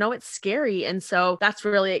bit, it's scary. And so that's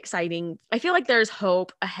really exciting. I feel like there's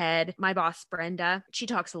hope ahead. My boss, Brenda, she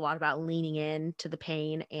talks a lot about leaning in to the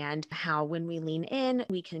pain and how when we lean in,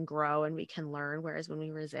 we can grow and we can learn. Whereas when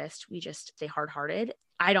we resist, we just stay hard-hearted.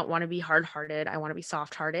 I don't want to be hard-hearted. I want to be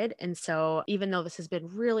soft-hearted. And so even though this has been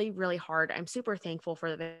really, really hard, I'm super thankful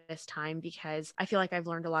for this time, because I feel like I've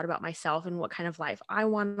learned a lot about myself and what kind of life I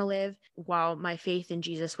want to live. While my faith in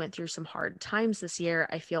Jesus went through some hard times this year,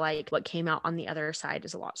 I feel like what came out on the other side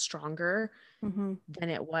is a lot stronger than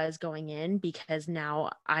it was going in, because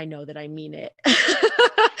now I know that I mean it.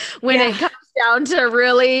 When it comes down to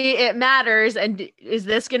really, it matters. And is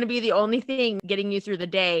this going to be the only thing getting you through the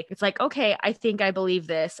day? It's like, okay, I think I believe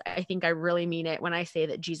this. I think I really mean it when I say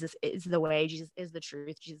that Jesus is the way, Jesus is the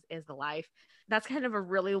truth, Jesus is the life. That's kind of a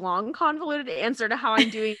really long, convoluted answer to how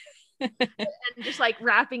I'm doing. And just like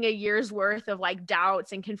wrapping a year's worth of like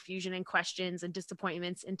doubts and confusion and questions and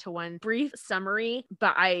disappointments into one brief summary.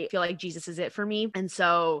 But I feel like Jesus is it for me. And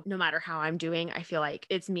so no matter how I'm doing, I feel like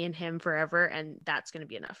it's me and him forever. And that's going to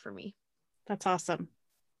be enough for me. That's awesome.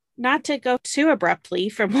 Not to go too abruptly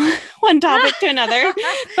from one topic to another,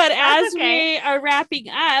 but as we are wrapping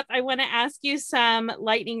up, I want to ask you some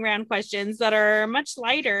lightning round questions that are much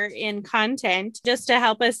lighter in content, just to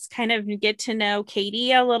help us kind of get to know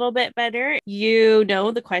Katie a little bit better. You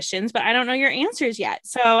know the questions, but I don't know your answers yet.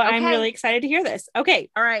 So I'm really excited to hear this. Okay.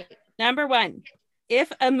 All right. Number 1,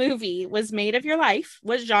 if a movie was made of your life,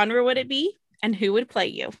 what genre would it be And who would play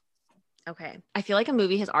you? Okay. I feel like a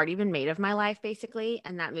movie has already been made of my life, basically.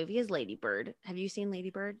 And that movie is Lady Bird. Have you seen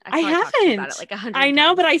Lady Bird? I probably haven't. talked to you about it like 100 I know,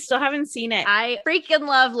 times. but I still haven't seen it. I freaking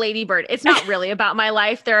love Lady Bird. It's not really about my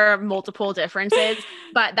life. There are multiple differences,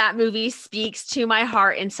 but that movie speaks to my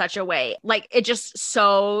heart in such a way. Like it just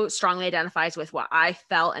so strongly identifies with what I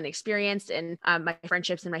felt and experienced in my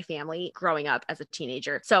friendships and my family growing up as a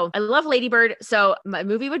teenager. So I love Lady Bird. So my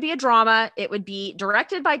movie would be a drama. It would be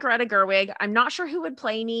directed by Greta Gerwig. I'm not sure who would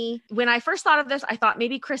play me. When I first thought of this, I thought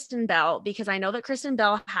maybe Kristen Bell, because I know that Kristen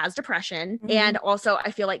Bell has depression. Mhm. And also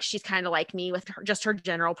I feel like she's kind of like me with just her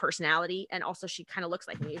general personality. And also she kind of looks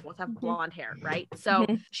like me. We both have blonde hair, right? So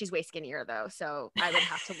she's way skinnier though. So I would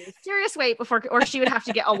have to lose serious weight before, or she would have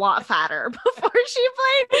to get a lot fatter before she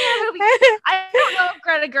played me in a movie. I don't know if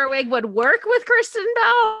Greta Gerwig would work with Kristen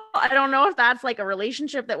Bell. I don't know if that's like a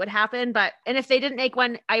relationship that would happen, and if they didn't make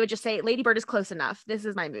one, I would just say Lady Bird is close enough. This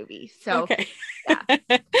is my movie. So okay.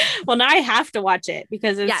 Yeah. Well, now I have to watch it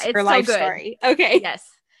because it's her life story. Okay. Yes.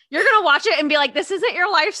 You're going to watch it and be like, this isn't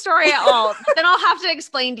your life story at all. Then I'll have to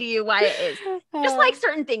explain to you why it is. Just like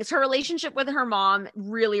certain things. Her relationship with her mom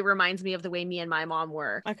really reminds me of the way me and my mom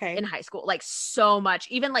were in high school. Like so much.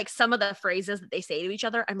 Even like some of the phrases that they say to each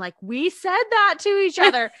other, I'm like, we said that to each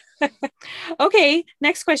other. Okay.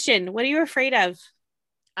 Next question. What are you afraid of?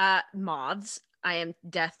 Moths. I am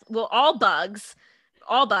death. Well, all bugs,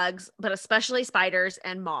 but especially spiders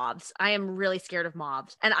and moths. I am really scared of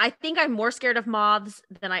moths. And I think I'm more scared of moths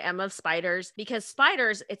than I am of spiders, because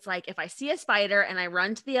spiders, it's like if I see a spider and I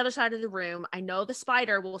run to the other side of the room, I know the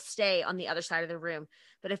spider will stay on the other side of the room.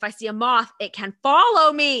 But if I see a moth, it can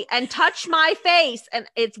follow me and touch my face. And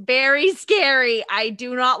it's very scary. I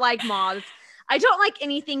do not like moths. I don't like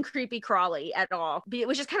anything creepy crawly at all,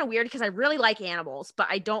 which is kind of weird because I really like animals, but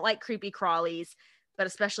I don't like creepy crawlies. But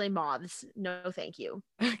especially moths. No, thank you.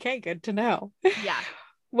 Okay, good to know. Yeah.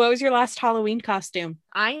 What was your last Halloween costume?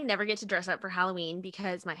 I never get to dress up for Halloween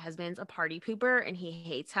because my husband's a party pooper and he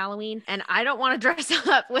hates Halloween. And I don't want to dress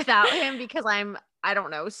up without him because I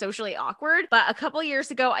don't know, socially awkward. But a couple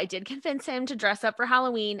years ago, I did convince him to dress up for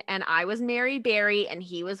Halloween, and I was Mary Berry and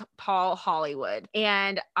he was Paul Hollywood.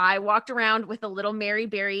 And I walked around with a little Mary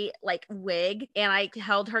Berry like wig, and I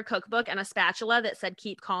held her cookbook and a spatula that said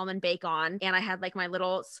keep calm and bake on. And I had like my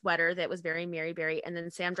little sweater that was very Mary Berry. And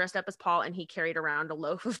then Sam dressed up as Paul and he carried around a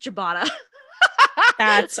loaf of ciabatta.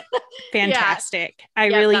 That's fantastic.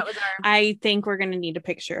 I think we're going to need a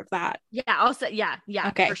picture of that. Yeah. Also, yeah,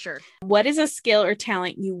 okay. For sure. What is a skill or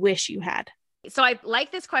talent you wish you had? So I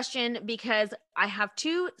like this question because I have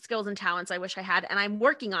two skills and talents I wish I had, and I'm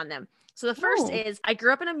working on them. So the first is I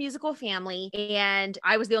grew up in a musical family and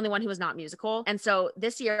I was the only one who was not musical. And so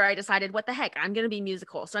this year I decided, what the heck, I'm going to be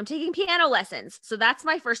musical. So I'm taking piano lessons. So that's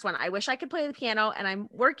my first one. I wish I could play the piano and I'm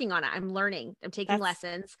working on it. I'm learning. I'm taking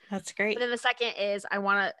lessons. That's great. But then the second is I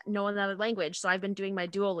want to know another language. So I've been doing my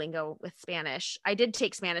Duolingo with Spanish. I did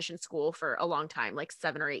take Spanish in school for a long time, like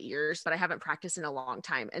 7 or 8 years, but I haven't practiced in a long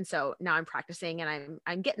time. And so now I'm practicing and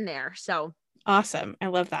I'm getting there. So awesome. I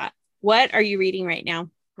love that. What are you reading right now?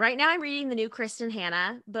 Right now, I'm reading the new Kristen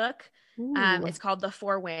Hanna book. It's called The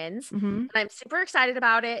Four Winds. And I'm super excited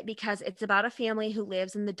about it because it's about a family who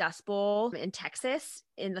lives in the Dust Bowl in Texas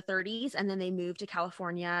in the 30s. And then they moved to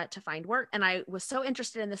California to find work. And I was so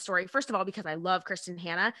interested in this story, first of all, because I love Kristen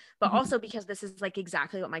Hanna, but also because this is like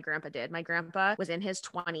exactly what my grandpa did. My grandpa was in his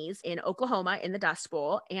 20s in Oklahoma in the Dust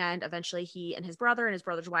Bowl. And eventually he and his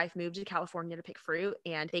brother's wife moved to California to pick fruit,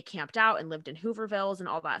 and they camped out and lived in Hoovervilles and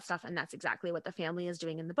all that stuff. And that's exactly what the family is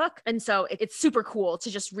doing in the book. And so it's super cool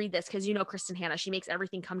to just read this because Kristen Hanna, she makes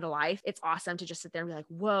everything come to life. It's awesome to just sit there and be like,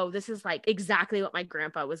 whoa, this is like exactly what my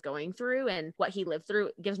grandpa was going through and what he lived through.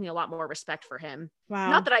 It gives me a lot more respect for him. Wow.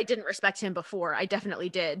 Not that I didn't respect him before. I definitely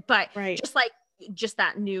did. But just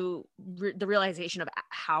that the realization of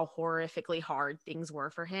how horrifically hard things were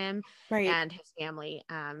for him and his family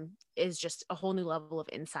is just a whole new level of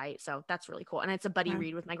insight. So that's really cool. And it's a buddy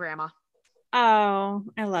read with my grandma. Oh,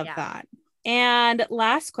 I love that. And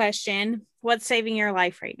last question, what's saving your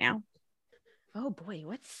life right now? Oh boy,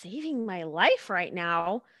 what's saving my life right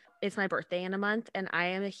now? It's my birthday in a month, and I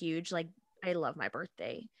am a huge, I love my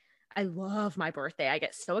birthday. I love my birthday. I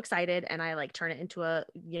get so excited and I turn it into a,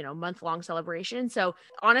 month-long celebration. So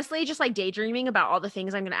honestly, just daydreaming about all the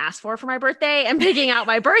things I'm going to ask for my birthday and picking out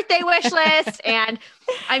my birthday wish list. And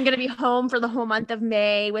I'm going to be home for the whole month of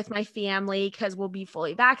May with my family because we'll be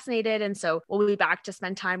fully vaccinated. And so we'll be back to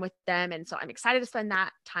spend time with them. And so I'm excited to spend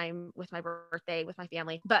that time with my birthday, with my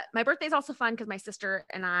family. But my birthday is also fun because my sister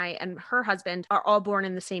and I and her husband are all born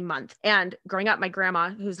in the same month. And growing up, my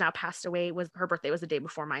grandma, who's now passed away, her birthday was the day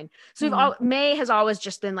before mine. So May has always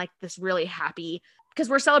just been like this really happy, because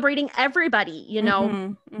we're celebrating everybody, you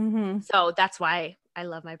know? So that's why I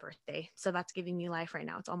love my birthday. So that's giving me life right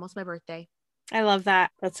now. It's almost my birthday. I love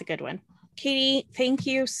that. That's a good one. Katie, thank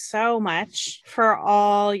you so much for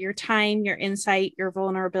all your time, your insight, your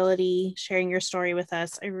vulnerability, sharing your story with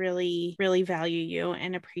us. I really, really value you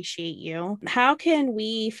and appreciate you. How can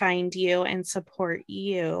we find you and support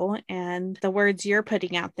you and the words you're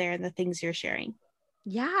putting out there and the things you're sharing?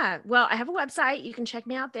 Yeah. Well, I have a website. You can check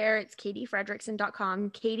me out there. It's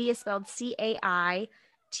KatieFredrickson.com. Katie is spelled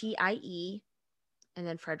Caitie. And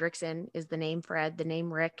then Fredrickson is the name Fred, the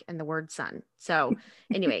name Rick, and the word son. So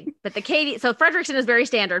anyway, but the Katie, so Fredrickson is very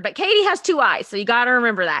standard, but Katie has 2 I's. So you got to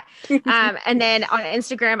remember that. And then on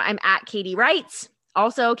Instagram, I'm at Katie Writes,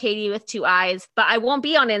 also Katie with 2 I's, but I won't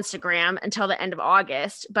be on Instagram until the end of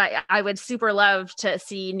August, but I would super love to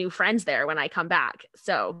see new friends there when I come back.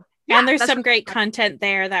 So yeah, and there's some great content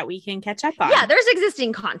there that we can catch up on. Yeah, there's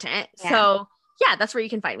existing content. Yeah. So yeah, that's where you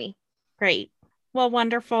can find me. Great. Well,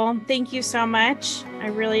 wonderful. Thank you so much. I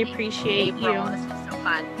really appreciate you. This was so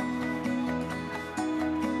fun.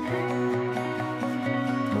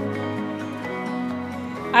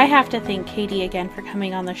 I have to thank Katie again for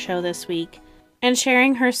coming on the show this week and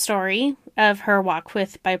sharing her story of her walk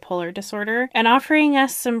with bipolar disorder and offering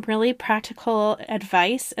us some really practical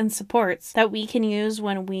advice and supports that we can use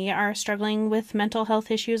when we are struggling with mental health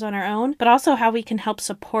issues on our own, but also how we can help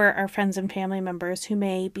support our friends and family members who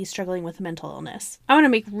may be struggling with mental illness. I want to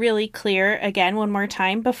make really clear again one more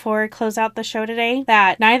time before I close out the show today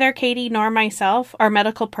that neither Katie nor myself are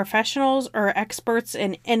medical professionals or experts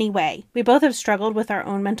in any way. We both have struggled with our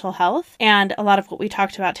own mental health, and a lot of what we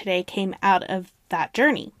talked about today came out of that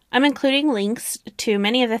journey. I'm including links to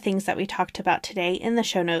many of the things that we talked about today in the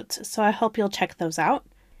show notes, so I hope you'll check those out.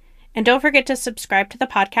 And don't forget to subscribe to the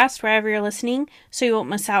podcast wherever you're listening so you won't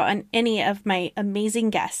miss out on any of my amazing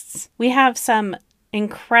guests. We have some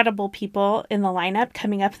incredible people in the lineup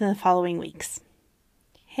coming up in the following weeks.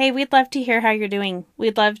 Hey, we'd love to hear how you're doing.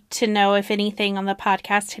 We'd love to know if anything on the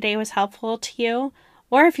podcast today was helpful to you,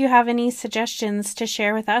 or if you have any suggestions to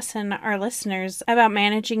share with us and our listeners about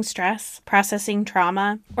managing stress, processing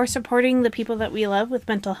trauma, or supporting the people that we love with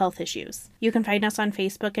mental health issues. You can find us on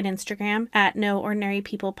Facebook and Instagram at No Ordinary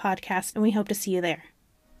People Podcast, and we hope to see you there.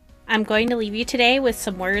 I'm going to leave you today with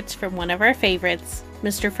some words from one of our favorites,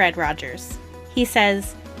 Mr. Fred Rogers. He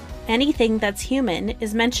says, "Anything that's human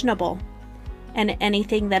is mentionable, and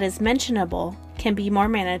anything that is mentionable can be more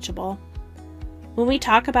manageable. When we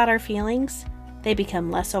talk about our feelings, they become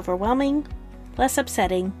less overwhelming, less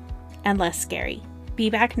upsetting, and less scary." Be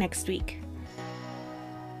back next week.